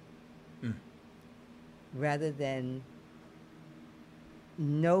are, rather than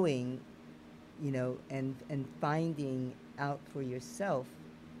knowing, and finding out for yourself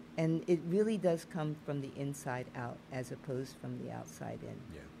And it really does come from the inside out as opposed from the outside in.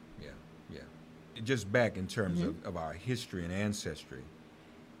 Yeah. Just back in terms of our history and ancestry,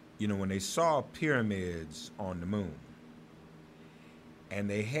 when they saw pyramids on the moon, and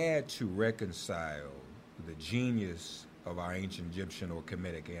they had to reconcile the genius of our ancient Egyptian or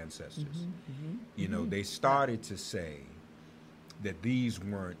Kemetic ancestors, they started to say that these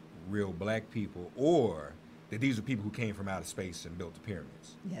weren't real black people, or that these were people who came from outer space and built the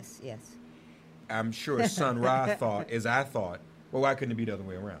pyramids. Yes. I'm sure Sun Ra thought, as I thought, well, why couldn't it be the other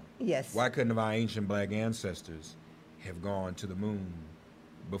way around? Yes. Why couldn't our ancient black ancestors have gone to the moon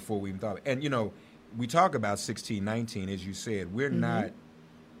before we even thought of it? And, we talk about 1619, as you said, we're not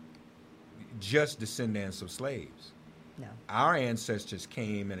just descendants of slaves. No. Our ancestors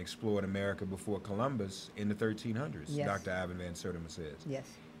came and explored America before Columbus in the 1300s, Yes. Dr. Ivan Van Sertima says. Yes.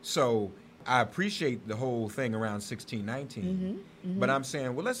 So I appreciate the whole thing around 1619, but I'm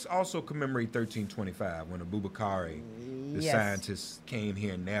saying, well, let's also commemorate 1325 when Abubakari, the Yes. scientist, came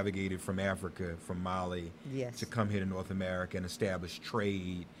here and navigated from Africa, from Mali, Yes. to come here to North America and establish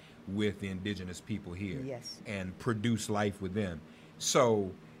trade with the indigenous people here Yes. and produce life with them.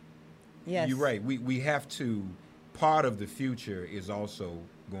 So Yes. you're right. We have to, part of the future is also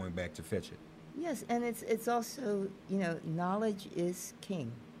going back to fetch it. Yes, and it's also, knowledge is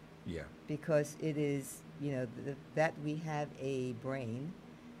king. Yeah. Because it is, that we have a brain,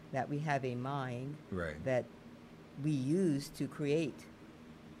 that we have a mind, Right. that we use to create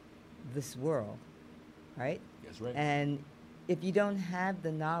this world, right? That's right. And if you don't have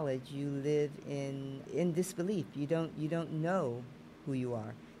the knowledge, you live in disbelief. You don't know who you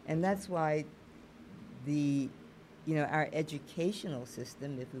are, and that's why our educational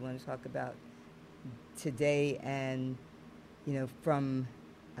system, if we want to talk about today, and from,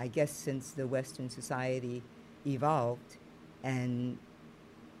 I guess, since the Western society evolved and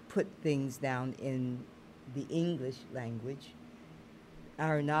put things down in the English language,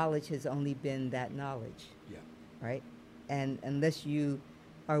 our knowledge has only been that knowledge. Yeah. Right? And unless you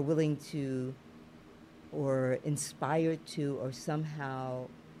are willing to, or inspired to, or somehow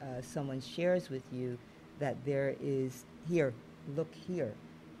someone shares with you that there is, here, look here,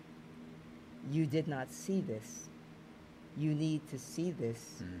 you did not see this. You need to see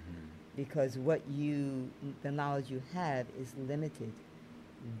this because the knowledge you have is limited.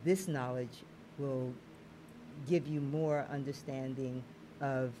 This knowledge will give you more understanding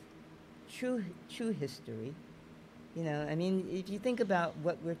of true history. If you think about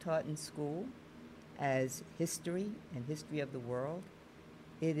what we're taught in school as history and history of the world,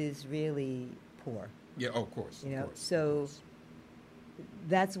 it is really poor. Yeah, of course. Of course, So of course.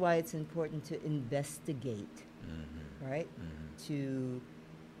 that's why it's important to investigate, right? To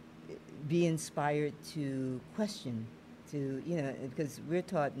be inspired to question, because we're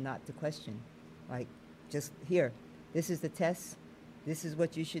taught not to question. Like, just here, this is the test, this is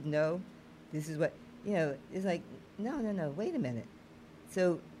what you should know, this is what, it's like, no, wait a minute.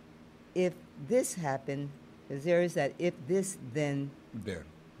 So if this happened, because there is that if this, then... There.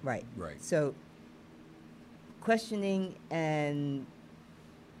 Right. Right. So questioning and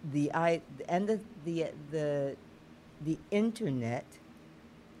the internet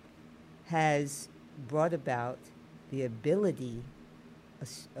has brought about the ability,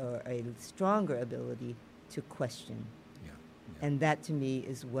 or a stronger ability, to question. Yeah. And that, to me,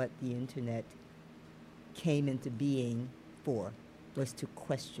 is what the internet came into being for, was to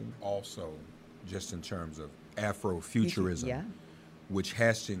question. Also, just in terms of Afrofuturism, Yeah. which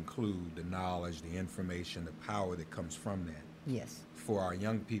has to include the knowledge, the information, the power that comes from that. Yes. For our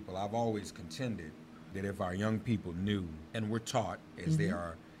young people, I've always contended that if our young people knew and were taught, as they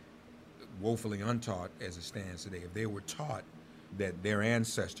are woefully untaught as it stands today, if they were taught that their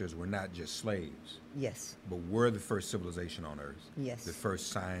ancestors were not just slaves, Yes. but were the first civilization on Earth, Yes. the first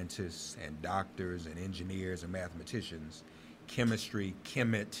scientists and doctors and engineers and mathematicians, chemistry,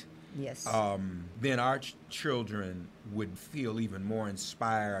 chemet, Yes. then our children would feel even more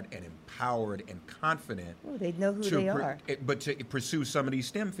inspired and empowered and confident. Oh, they'd know who they are. But to pursue some of these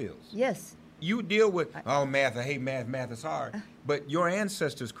STEM fields. Yes. You deal with, math, I hate math, math is hard. But your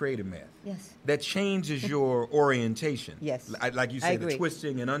ancestors created math. Yes. That changes your orientation. Yes. Like you I say, the agree.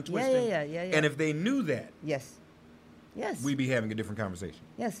 twisting and untwisting. Yeah. And if they knew that, Yes. Yes. we'd be having a different conversation.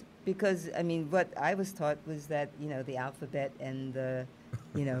 Yes, because what I was taught was that the alphabet and the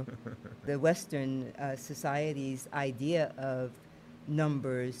the Western society's idea of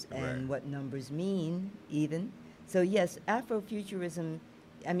numbers and Right. what numbers mean, even. So yes, Afrofuturism.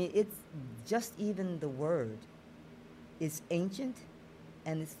 It's just even the word is ancient,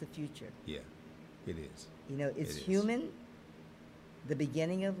 and it's the future. Yeah, it is. It's It is. human, the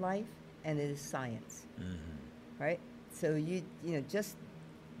beginning of life, and it is science, right? So just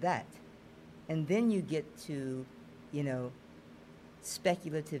that, and then you get to,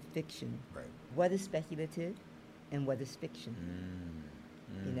 speculative fiction. Right. What is speculative, and what is fiction?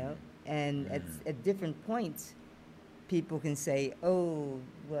 And at different points, people can say, "Oh,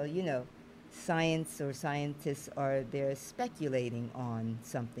 well, science or scientists they're speculating on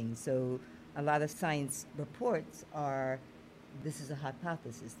something." So a lot of science reports are, this is a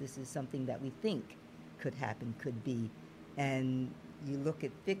hypothesis, this is something that we think could happen, could be. And you look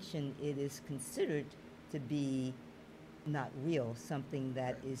at fiction, it is considered to be not real, something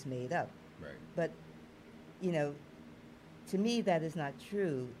that is made up. Right. But, to me, that is not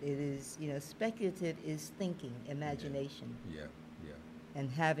true. It is, speculative is thinking, imagination. Yeah. And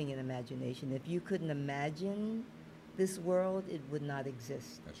having an imagination. If you couldn't imagine this world, it would not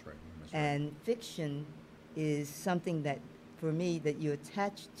exist. That's right. And fiction is something that, for me, that you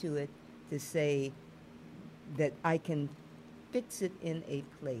attach to it to say that I can fix it in a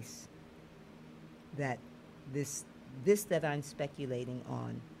place, that this that I'm speculating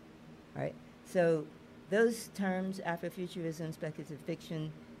on, right? So those terms, Afrofuturism, speculative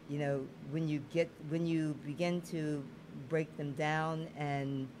fiction, when you begin to break them down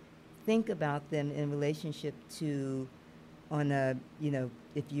and think about them in relationship to,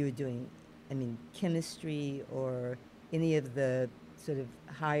 if you're doing, chemistry or any of the sort of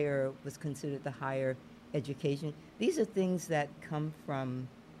what's considered the higher education, these are things that come from,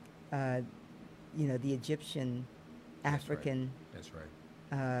 the Egyptian, African. That's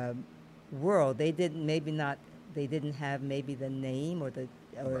right. World. They didn't have maybe the name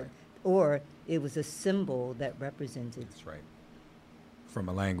or it was a symbol that represented. That's right. From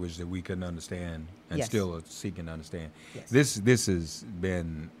a language that we couldn't understand and Yes. still are seeking to understand. Yes. This has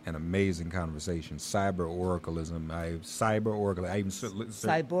been an amazing conversation. Cyboricalism. I even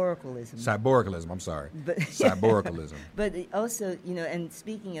Cyboricalism. Cyboricalism. I'm sorry. But- Cyboricalism. But also, and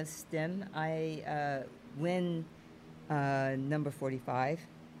speaking of STEM, when number 45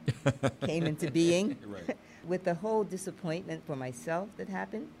 came into being, Right. with the whole disappointment for myself that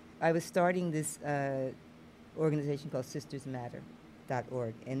happened, I was starting this organization called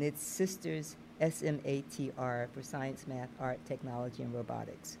SistersMatter.org, and it's Sisters, SMATR, for Science, Math, Art, Technology, and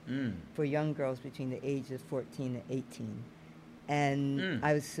Robotics, for young girls between the ages of 14 and 18. And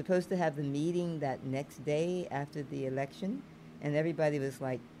I was supposed to have the meeting that next day after the election, and everybody was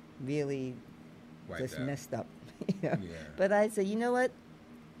like really Wiped just out. messed up. Yeah. But I said, you know what?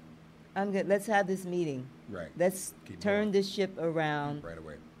 I'm good. Let's have this meeting. Right. Let's Keep turn going. this ship around Right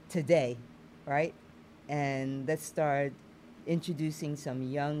away. today, right? And let's start introducing some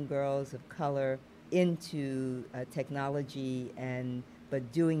young girls of color into technology,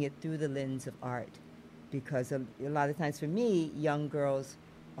 but doing it through the lens of art, because a lot of times for me, young girls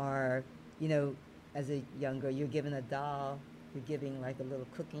are, as a young girl, you're given a doll, you're giving like a little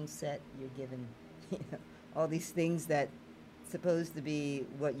cooking set, you're given all these things that supposed to be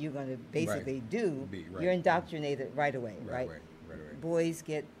what you're going to basically do. Right. You're indoctrinated right away, right? Right away. Boys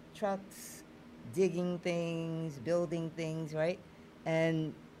get trucks, digging things, building things, right?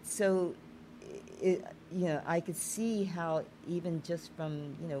 And so, I could see how even just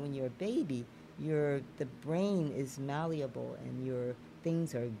from, when you're a baby, the brain is malleable and your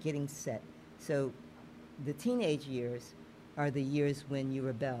things are getting set. So the teenage years are the years when you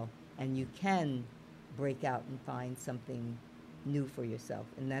rebel and you can break out and find something new for yourself.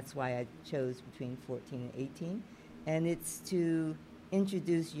 And that's why I chose between 14 and 18. And it's to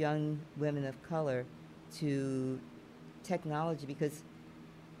introduce young women of color to technology, because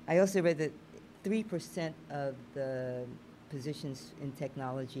I also read that 3% of the positions in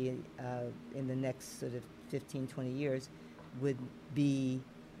technology in the next sort of 15, 20 years would be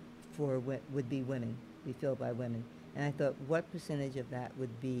women, be filled by women. And I thought, what percentage of that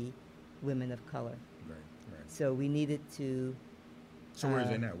would be women of color? Right. So we needed to... So where is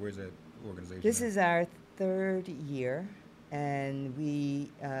it now? Where's that organization? This at? is our third year, and we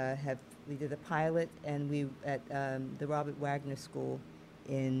did a pilot, and we at the Robert Wagner School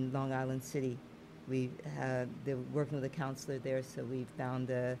in Long Island City. They're working with a counselor there, so we found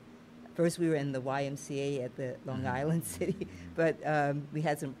first we were in the YMCA at the Long Island City, but we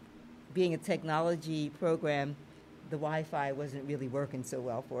had being a technology program, the Wi-Fi wasn't really working so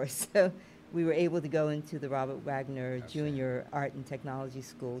well for us, so we were able to go into the Robert Wagner Junior Art and Technology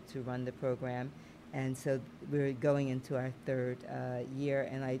School to run the program. And so we're going into our third year,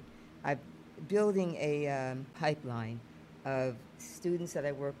 and I'm building a pipeline of students that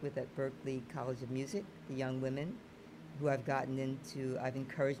I work with at Berklee College of Music, the young women who I've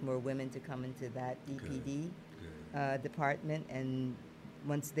encouraged more women to come into that EPD. Good. department, and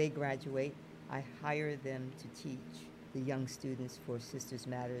once they graduate, I hire them to teach the young students for Sisters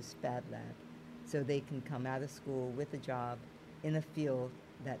Matters Fab Lab, so they can come out of school with a job in a field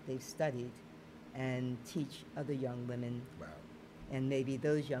that they've studied and teach other young women. Wow. And maybe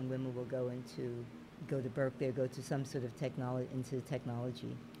those young women will go to Berkeley or go to some sort of into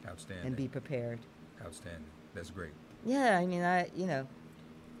technology. Outstanding. And be prepared. Outstanding. That's great. Yeah, I mean, it's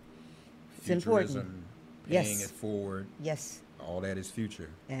important. Futurism, Yes. paying it forward. Yes. All that is future.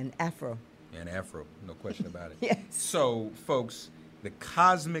 And Afro. And Afro, no question about it. Yes. So, folks, the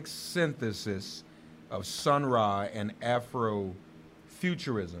cosmic synthesis of Sun Ra and Afro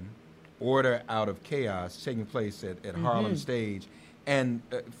futurism, order out of chaos, taking place at Harlem Stage, and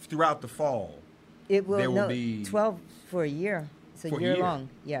throughout the fall. It will, there will be 12 for a year. It's For a a year year. long.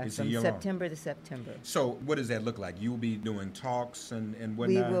 Yeah, It's a from year long. September to September. So, what does that look like? You'll be doing talks and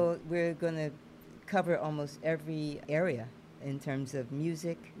whatnot. We're going to cover almost every area in terms of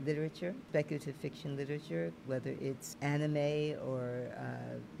music, literature, speculative fiction literature, whether it's anime or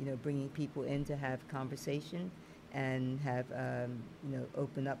bringing people in to have conversation and have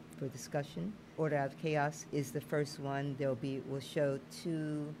open up for discussion. Order Out of Chaos is the first one. We'll show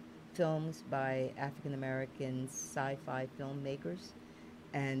 2 films by African American sci-fi filmmakers,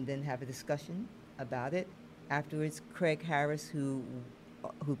 and then have a discussion about it. Afterwards, Craig Harris, who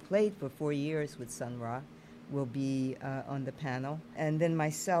played for 4 years with Sun Ra, will be on the panel. And then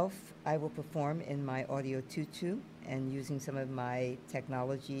myself, I will perform in my audio tutu and using some of my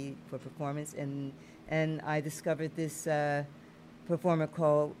technology for performance. And I discovered this performer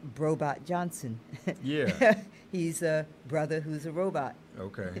called Brobot Johnson. Yeah. He's a brother who's a robot.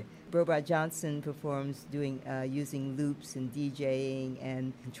 Okay. Brobot Johnson performs using loops and DJing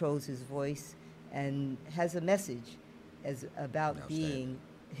and controls his voice and has a message about being,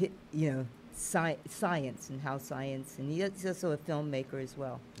 science and how science, and he's also a filmmaker as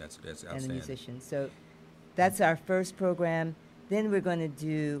well. That's and outstanding. a musician. So that's our first program. Then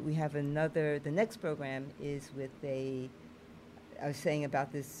we have the next program is with I was saying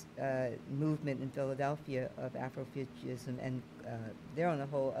about this movement in Philadelphia of Afrofuturism, and they're on a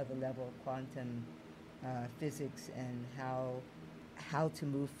whole other level of quantum physics and how to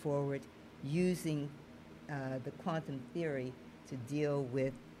move forward using the quantum theory to deal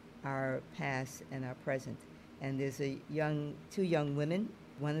with our past and our present. And there's 2 young women.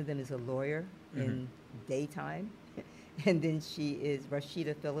 One of them is a lawyer in daytime, and then she is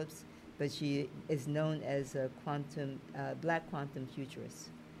Rashida Phillips, but she is known as a black quantum futurist.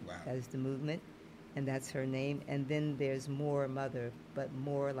 Wow. That is the movement, and that's her name. And then there's More Mother, but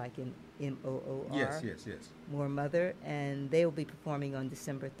more like in M-O-O-R. Yes. More Mother, and they will be performing on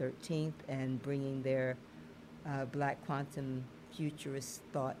December 13th and bringing their black quantum futurist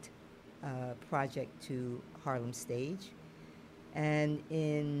thought project to Harlem Stage. And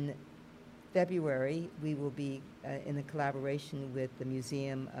in February, we will be in a collaboration with the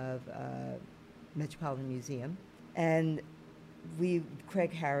Metropolitan Museum, and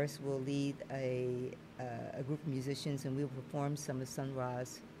Craig Harris will lead a group of musicians, and we will perform some of Sun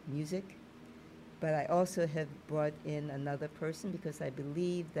Ra's music. But I also have brought in another person because I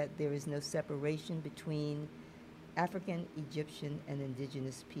believe that there is no separation between African, Egyptian, and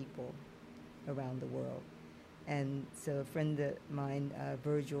indigenous people around the world. And so a friend of mine,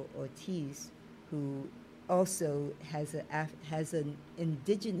 Virgil Ortiz, who also has an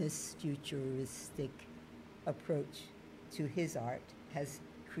indigenous futuristic approach to his art, has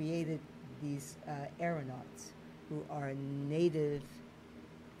created these aeronauts who are native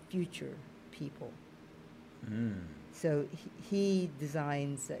future people. So he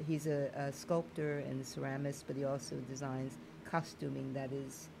designs, he's a sculptor and a ceramist, but he also designs costuming that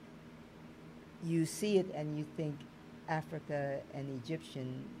is, you see it and you think Africa and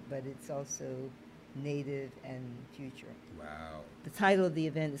Egyptian, but it's also native and future. Wow. The title of the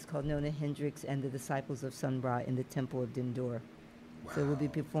event is called Nona Hendrix and the Disciples of Sun Ra in the Temple of Dindor. Wow. So we'll be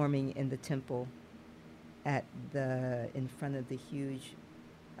performing in the temple in front of the huge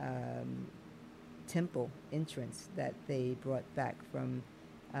temple entrance that they brought back from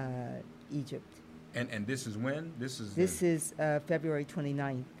Egypt. And this is when? This is February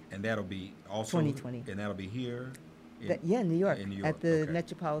 29th. And that'll be also 2020. And that'll be here. In New York. In New York, at the okay.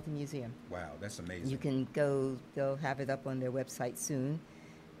 Metropolitan Museum. Wow, that's amazing. You can go; they'll have it up on their website soon.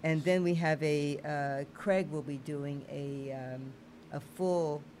 And then we have Craig will be doing a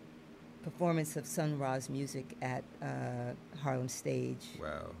full performance of Sun Ra's music at Harlem Stage.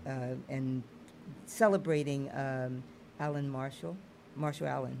 Wow. And celebrating Marshall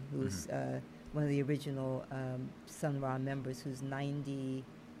Allen, who's one of the original Sun Ra members, who's 94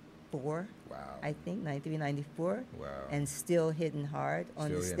 94. Wow. I think 93, 94. Wow. And still hitting hard on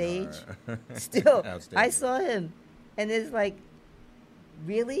Still the hitting stage. hard. Still. Outstanding. I saw him, and it's like,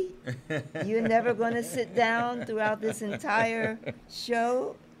 really? You're never going to sit down throughout this entire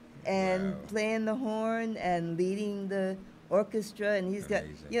show and Wow. playing the horn and leading the orchestra, and he's got,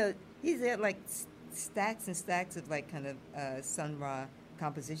 Amazing. he's got like stacks and stacks of like kind of Sun Ra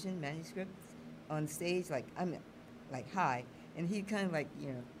composition manuscripts on stage, like like high, and he kind of like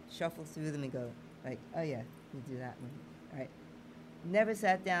shuffle through them and go like, oh yeah, you do that one, all right. Never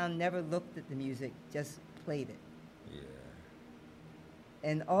sat down, never looked at the music, just played it. Yeah.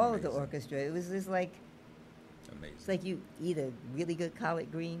 And all of the Amazing. orchestra, it was just like, Amazing. it's like you eat a really good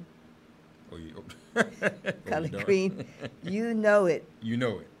collard green. Oh, you, Collard don't. green, you know it. You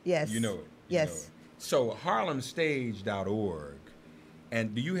know it. Yes. You know it. You Yes. know it. So harlemstage.org.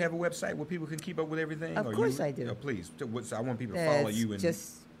 And do you have a website where people can keep up with everything? Of Or course you, I do. Please. So I want people to follow It's you. And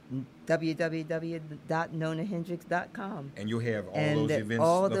just www.nonahendrix.com. And you'll have all And those events.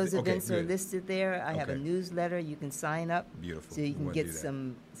 all of those the- okay, events are good. listed there. I have a Okay. newsletter. You can sign up. Beautiful. So you We can wanna get do that.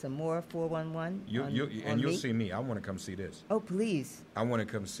 some more 411 You, on, you, on and you'll me. see me. I want to come see this. Oh, please. I want to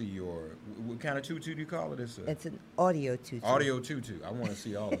come see your. What kind of tutu do you call it? It's a It's an audio tutu. audio tutu. I want to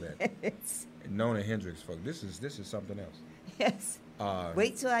see all of that. It's, Nona Hendrix, folks. This is something else. yes. Uh,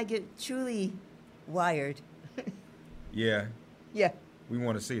 Wait till I get truly wired. Yeah, Yeah. we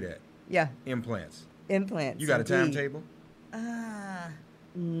want to see that. Yeah. Implants. Implants. You got a indeed. timetable?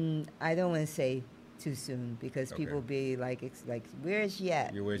 I don't want to say too soon because Okay. people be like, it's like, where is she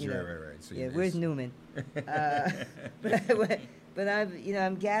at? Yeah, where's You she know? at? Right. So Yeah, it's- where's Newman? But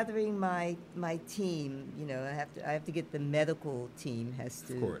I'm gathering my team. I have to get the medical team has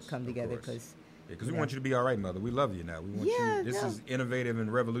to Of course, come of together course. because. Because we want you to be all right, mother. We love you now. We want Yeah, you. This no. is innovative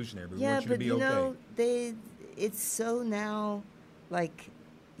and revolutionary. But we Yeah, want you to but be okay. it's so now, like,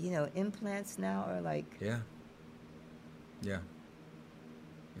 implants now are like, Yeah.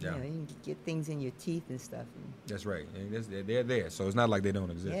 you can get things in your teeth and stuff. And That's right. And they're there, so it's not like they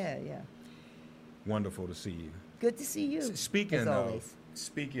don't exist. yeah. Wonderful to see you. Good to see you. Speaking as of always.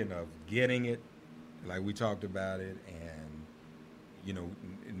 getting it, like we talked about it, and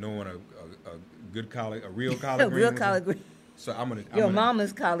knowing a good collard, a real collard green. Real was collard it? green. So I'm gonna. Your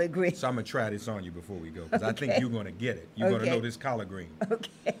mama's collard green. So I'm gonna try this on you before we go, because I think Okay. you're gonna get it. You're gonna Okay. know this collard green.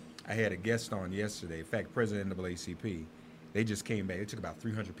 Okay. I had a guest on yesterday. In fact, President of NAACP, they just came back. It took about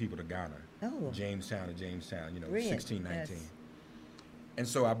 300 people to Ghana. Oh. Jamestown to Jamestown, Brilliant. 16, 19. Yes. And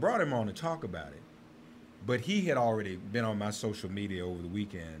so I brought him on to talk about it. But he had already been on my social media over the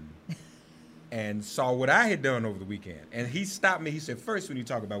weekend and saw what I had done over the weekend. And he stopped me. He said, first, when you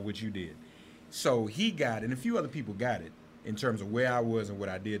talk about what you did. So he got it, and a few other people got it in terms of where I was and what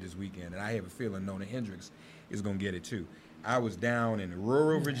I did this weekend. And I have a feeling Nona Hendrix is going to get it too. I was down in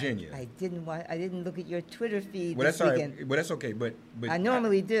rural Virginia. I didn't look at your Twitter feed Well, this that's all weekend. right. But that's okay. But I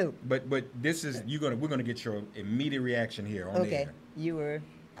normally do. But this is we're gonna get your immediate reaction here on the Okay. air. You were.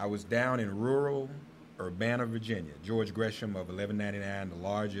 I was down in rural Urbana, Virginia. George Gresham of 1199, the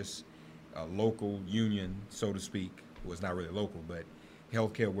largest local union, so to speak. Well, it's not really local, but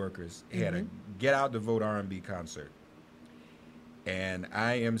healthcare workers had a Get Out to Vote R&B concert, and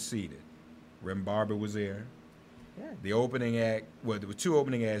I emceed it. Rem Barber was there. Yeah. The opening act, well, there were two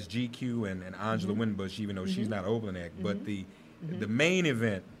opening acts, GQ and Angela Winbush, even though she's not an opening act. But the main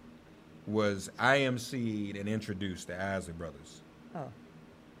event was I emceed and introduced the Isley Brothers.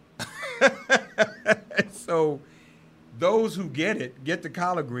 Oh. So those who get the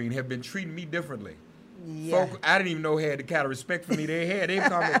collard green, have been treating me differently. Yeah. Folk, I didn't even know had the kind of respect for me they had. They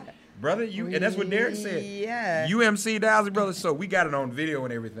called me, brother, you, and that's what Derek said. Yeah. You emceed the Isley Brothers, so we got it on video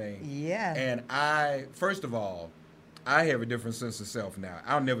and everything. Yeah. And first of all, I have a different sense of self now.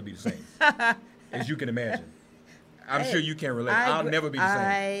 I'll never be the same, as you can imagine. I'm sure you can relate. I'll never be the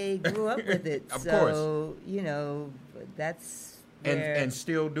same. I grew up with it. Of so, that's where And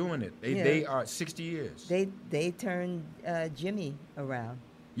still doing it. Yeah. They are 60 years. they turned Jimmy around.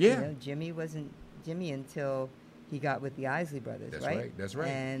 Yeah. Jimmy wasn't Jimmy until he got with the Isley Brothers, That's right? right, that's right.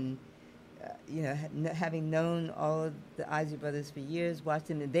 And having known all of the Isley Brothers for years, watched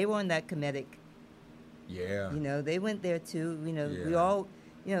them, and they were on that Kemetic. Yeah. They went there too. We Yeah. all,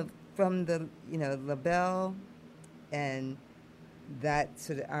 from the LaBelle, and that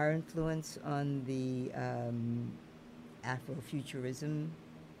sort of our influence on the Afrofuturism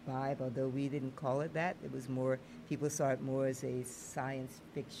vibe, although we didn't call it that. It was more, people saw it more as a science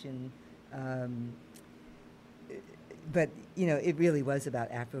fiction, but, it really was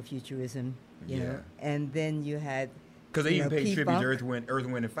about Afrofuturism, you Yeah. know. And then you had, Because they even paid tribute P-Funk. to Earth,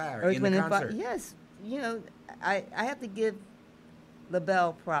 Wind, and Fire Earth, in Wind, the and Fire. concert. Yes, I have to give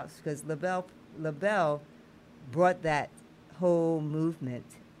LaBelle props because LaBelle brought that whole movement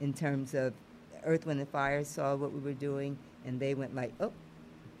in terms of Earth, Wind, and Fire saw what we were doing, and they went like, oh,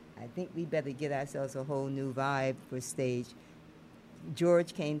 I think we better get ourselves a whole new vibe for stage.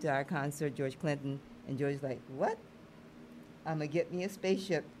 George came to our concert, George Clinton, and George's like, what? I'm going to get me a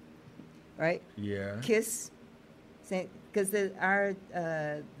spaceship, right? Yeah. Kiss, because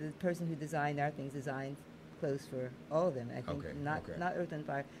the person who designed our things designed clothes for all of them. I think not Earth and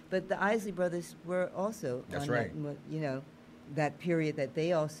Fire, but the Isley Brothers were also That's on right. that, that period that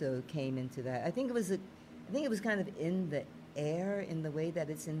they also came into that. I think it was kind of in the air in the way that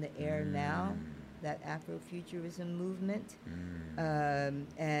it's in the air now, that Afrofuturism movement,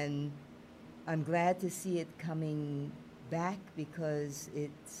 and I'm glad to see it coming back because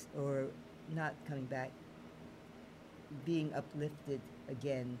or not coming back, being uplifted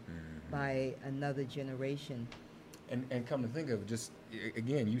again by another generation. And come to think of it, just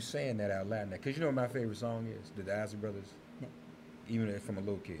again, you saying that out loud now, because you know what my favorite song is, the Isley Brothers. No. Even if from a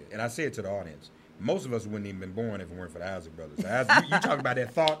little kid, and I say it to the audience. Most of us wouldn't even been born if it weren't for the Isley Brothers. You talk about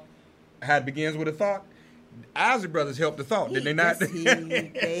that thought, how it begins with a thought. Isley Brothers helped the thought, did they not?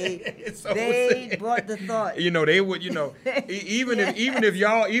 Yes, they brought the thought. They would. Even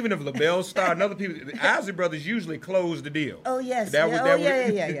if LaBelle Star and other people, the Isley Brothers usually close the deal. Oh yes.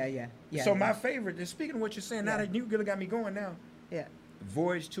 Yeah. So my favorite, and speaking of what you're saying, now that you really got me going now. Yeah.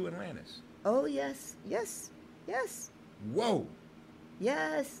 Voyage to Atlantis. Oh yes. Whoa.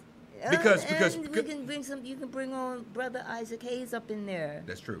 Yes. Because we can bring some. You can bring on Brother Isaac Hayes up in there.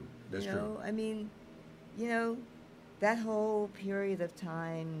 That's true. That's true. I mean, that whole period of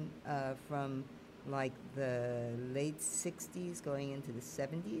time from like the late '60s going into the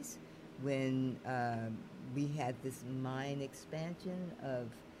 '70s, when we had this mind expansion of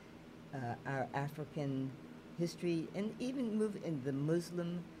our African history, and even in the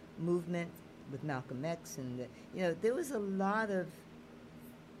Muslim movement with Malcolm X, and there was a lot of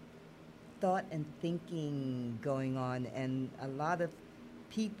thought and thinking going on, and a lot of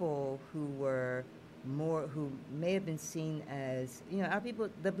people who may have been seen as our people,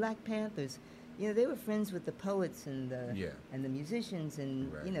 the Black Panthers. They were friends with the poets and the musicians,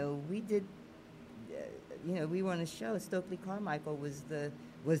 and right. We did. We were on a show. Stokely Carmichael was the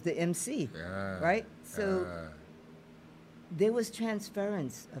MC, right? So there was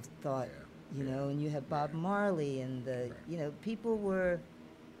transference of thought, and you have Bob Marley, and people were,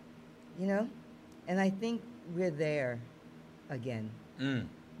 and I think we're there again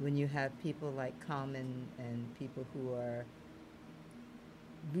when you have people like Common and people who are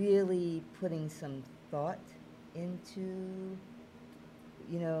really putting some thought into,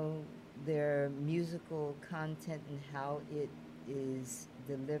 their musical content and how it is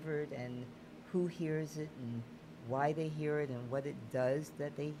delivered and who hears it and why they hear it and what it does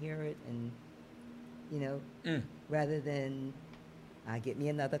that they hear it, and rather than I get me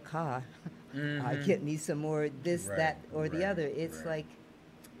another car, I get me some more this, that, or the other. It's like,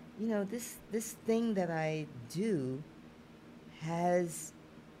 this thing that I do has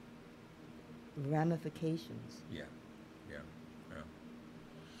ramifications. Yeah.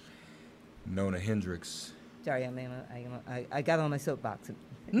 Nona Hendryx. Sorry, I got on my soapbox.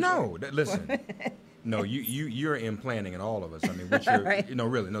 No, listen. No, you're implanting in all of us. I mean, what you're, Right.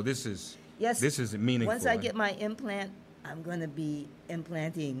 Really, no, this is meaningful. Once I get my implant, I'm going to be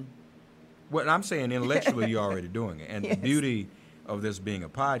implanting. Well, I'm saying intellectually, you're already doing it, and Yes. the beauty of this being a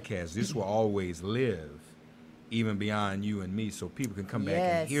podcast, this will always live, even beyond you and me, so people can come back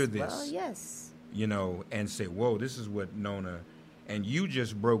and hear this. Well, yes. And say, "Whoa, this is what Nona." And you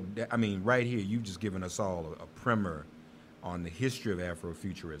just right here, you've just given us all a primer on the history of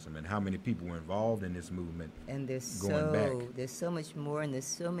Afrofuturism and how many people were involved in this movement. And there's so much more, and there's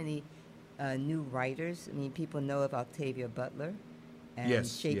so many new writers. I mean, people know of Octavia Butler and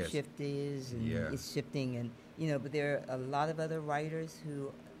Shapeshifters and It's Shifting, and but there are a lot of other writers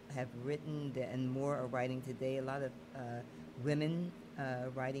who have written, and more are writing today. A lot of women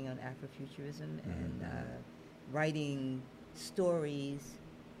writing on Afrofuturism and writing stories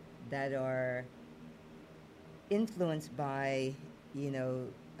that are influenced by the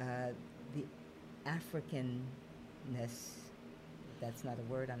Africanness. That's not a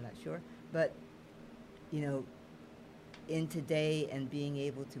word, I'm not sure, but in today and being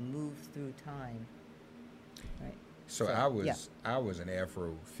able to move through time, right? So I was an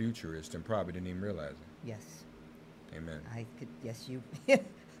Afrofuturist and probably didn't even realize it. Yes. Amen. I could. Yes, you.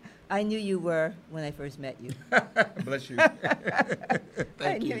 I knew you were when I first met you. Bless you.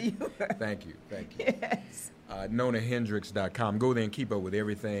 I knew you were. Thank you. Yes. NonaHendrix.com. Go there and keep up with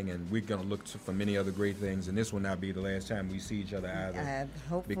everything, and we're going to look for many other great things. And this will not be the last time we see each other either.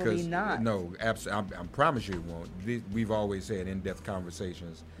 Hopefully because, not. No, absolutely. I promise you it won't. We've always had in-depth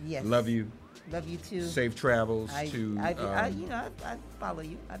conversations. Yes. Love you. Love you too. Safe travels I follow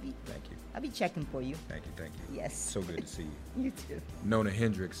you. Thank you. I'll be checking for you. Thank you. Yes. So good to see you. You too. Nona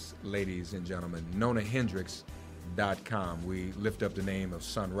Hendrix, ladies and gentlemen. NonaHendrix.com. We lift up the name of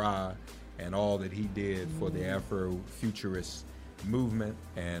Sun Ra and all that he did for the Afrofuturist movement.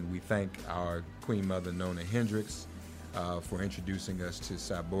 And we thank our Queen Mother, Nona Hendrix, for introducing us to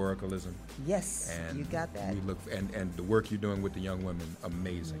cyboricalism. Yes, And you got that. We look and the work you're doing with the young women,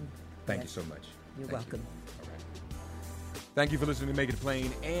 amazing. Thank you so much. You're Thank welcome. You. All right. Thank you for listening to Make It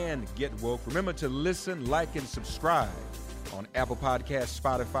Plain and Get Woke. Remember to listen, like, and subscribe on Apple Podcasts,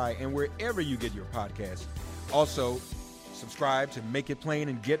 Spotify, and wherever you get your podcasts. Also, subscribe to Make It Plain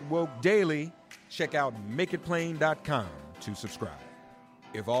and Get Woke daily. Check out makeitplain.com to subscribe.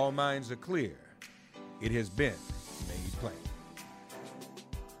 If all minds are clear, it has been made plain.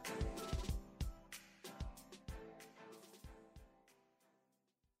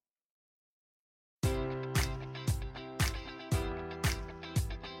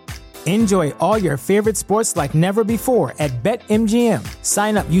 Enjoy all your favorite sports like never before at BetMGM.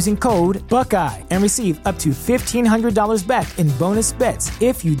 Sign up using code Buckeye and receive up to $1,500 back in bonus bets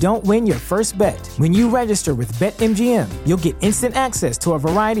if you don't win your first bet. When you register with BetMGM, you'll get instant access to a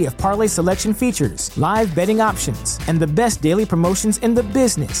variety of parlay selection features, live betting options, and the best daily promotions in the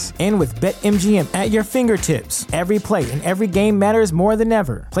business. And with BetMGM at your fingertips, every play and every game matters more than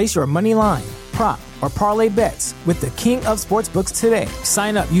ever. Place your money line, prop, or parlay bets with the king of sportsbooks today.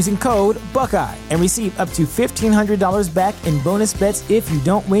 Sign up using code Buckeye and receive up to $1,500 back in bonus bets if you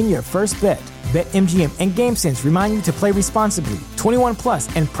don't win your first bet. BetMGM and GameSense remind you to play responsibly. 21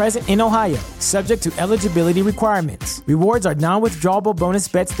 plus and present in Ohio, subject to eligibility requirements. Rewards are non-withdrawable bonus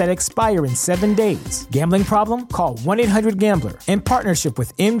bets that expire in 7 days. Gambling problem? Call 1-800-GAMBLER in partnership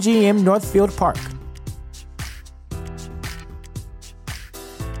with MGM Northfield Park.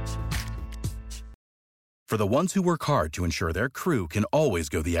 For the ones who work hard to ensure their crew can always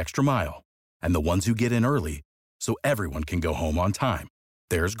go the extra mile, and the ones who get in early so everyone can go home on time,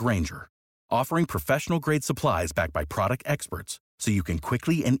 there's Grainger, offering professional-grade supplies backed by product experts so you can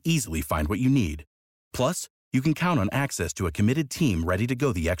quickly and easily find what you need. Plus, you can count on access to a committed team ready to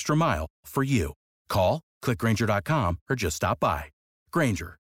go the extra mile for you. Call, click Grainger.com, or just stop by.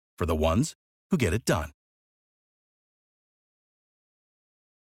 Grainger, for the ones who get it done.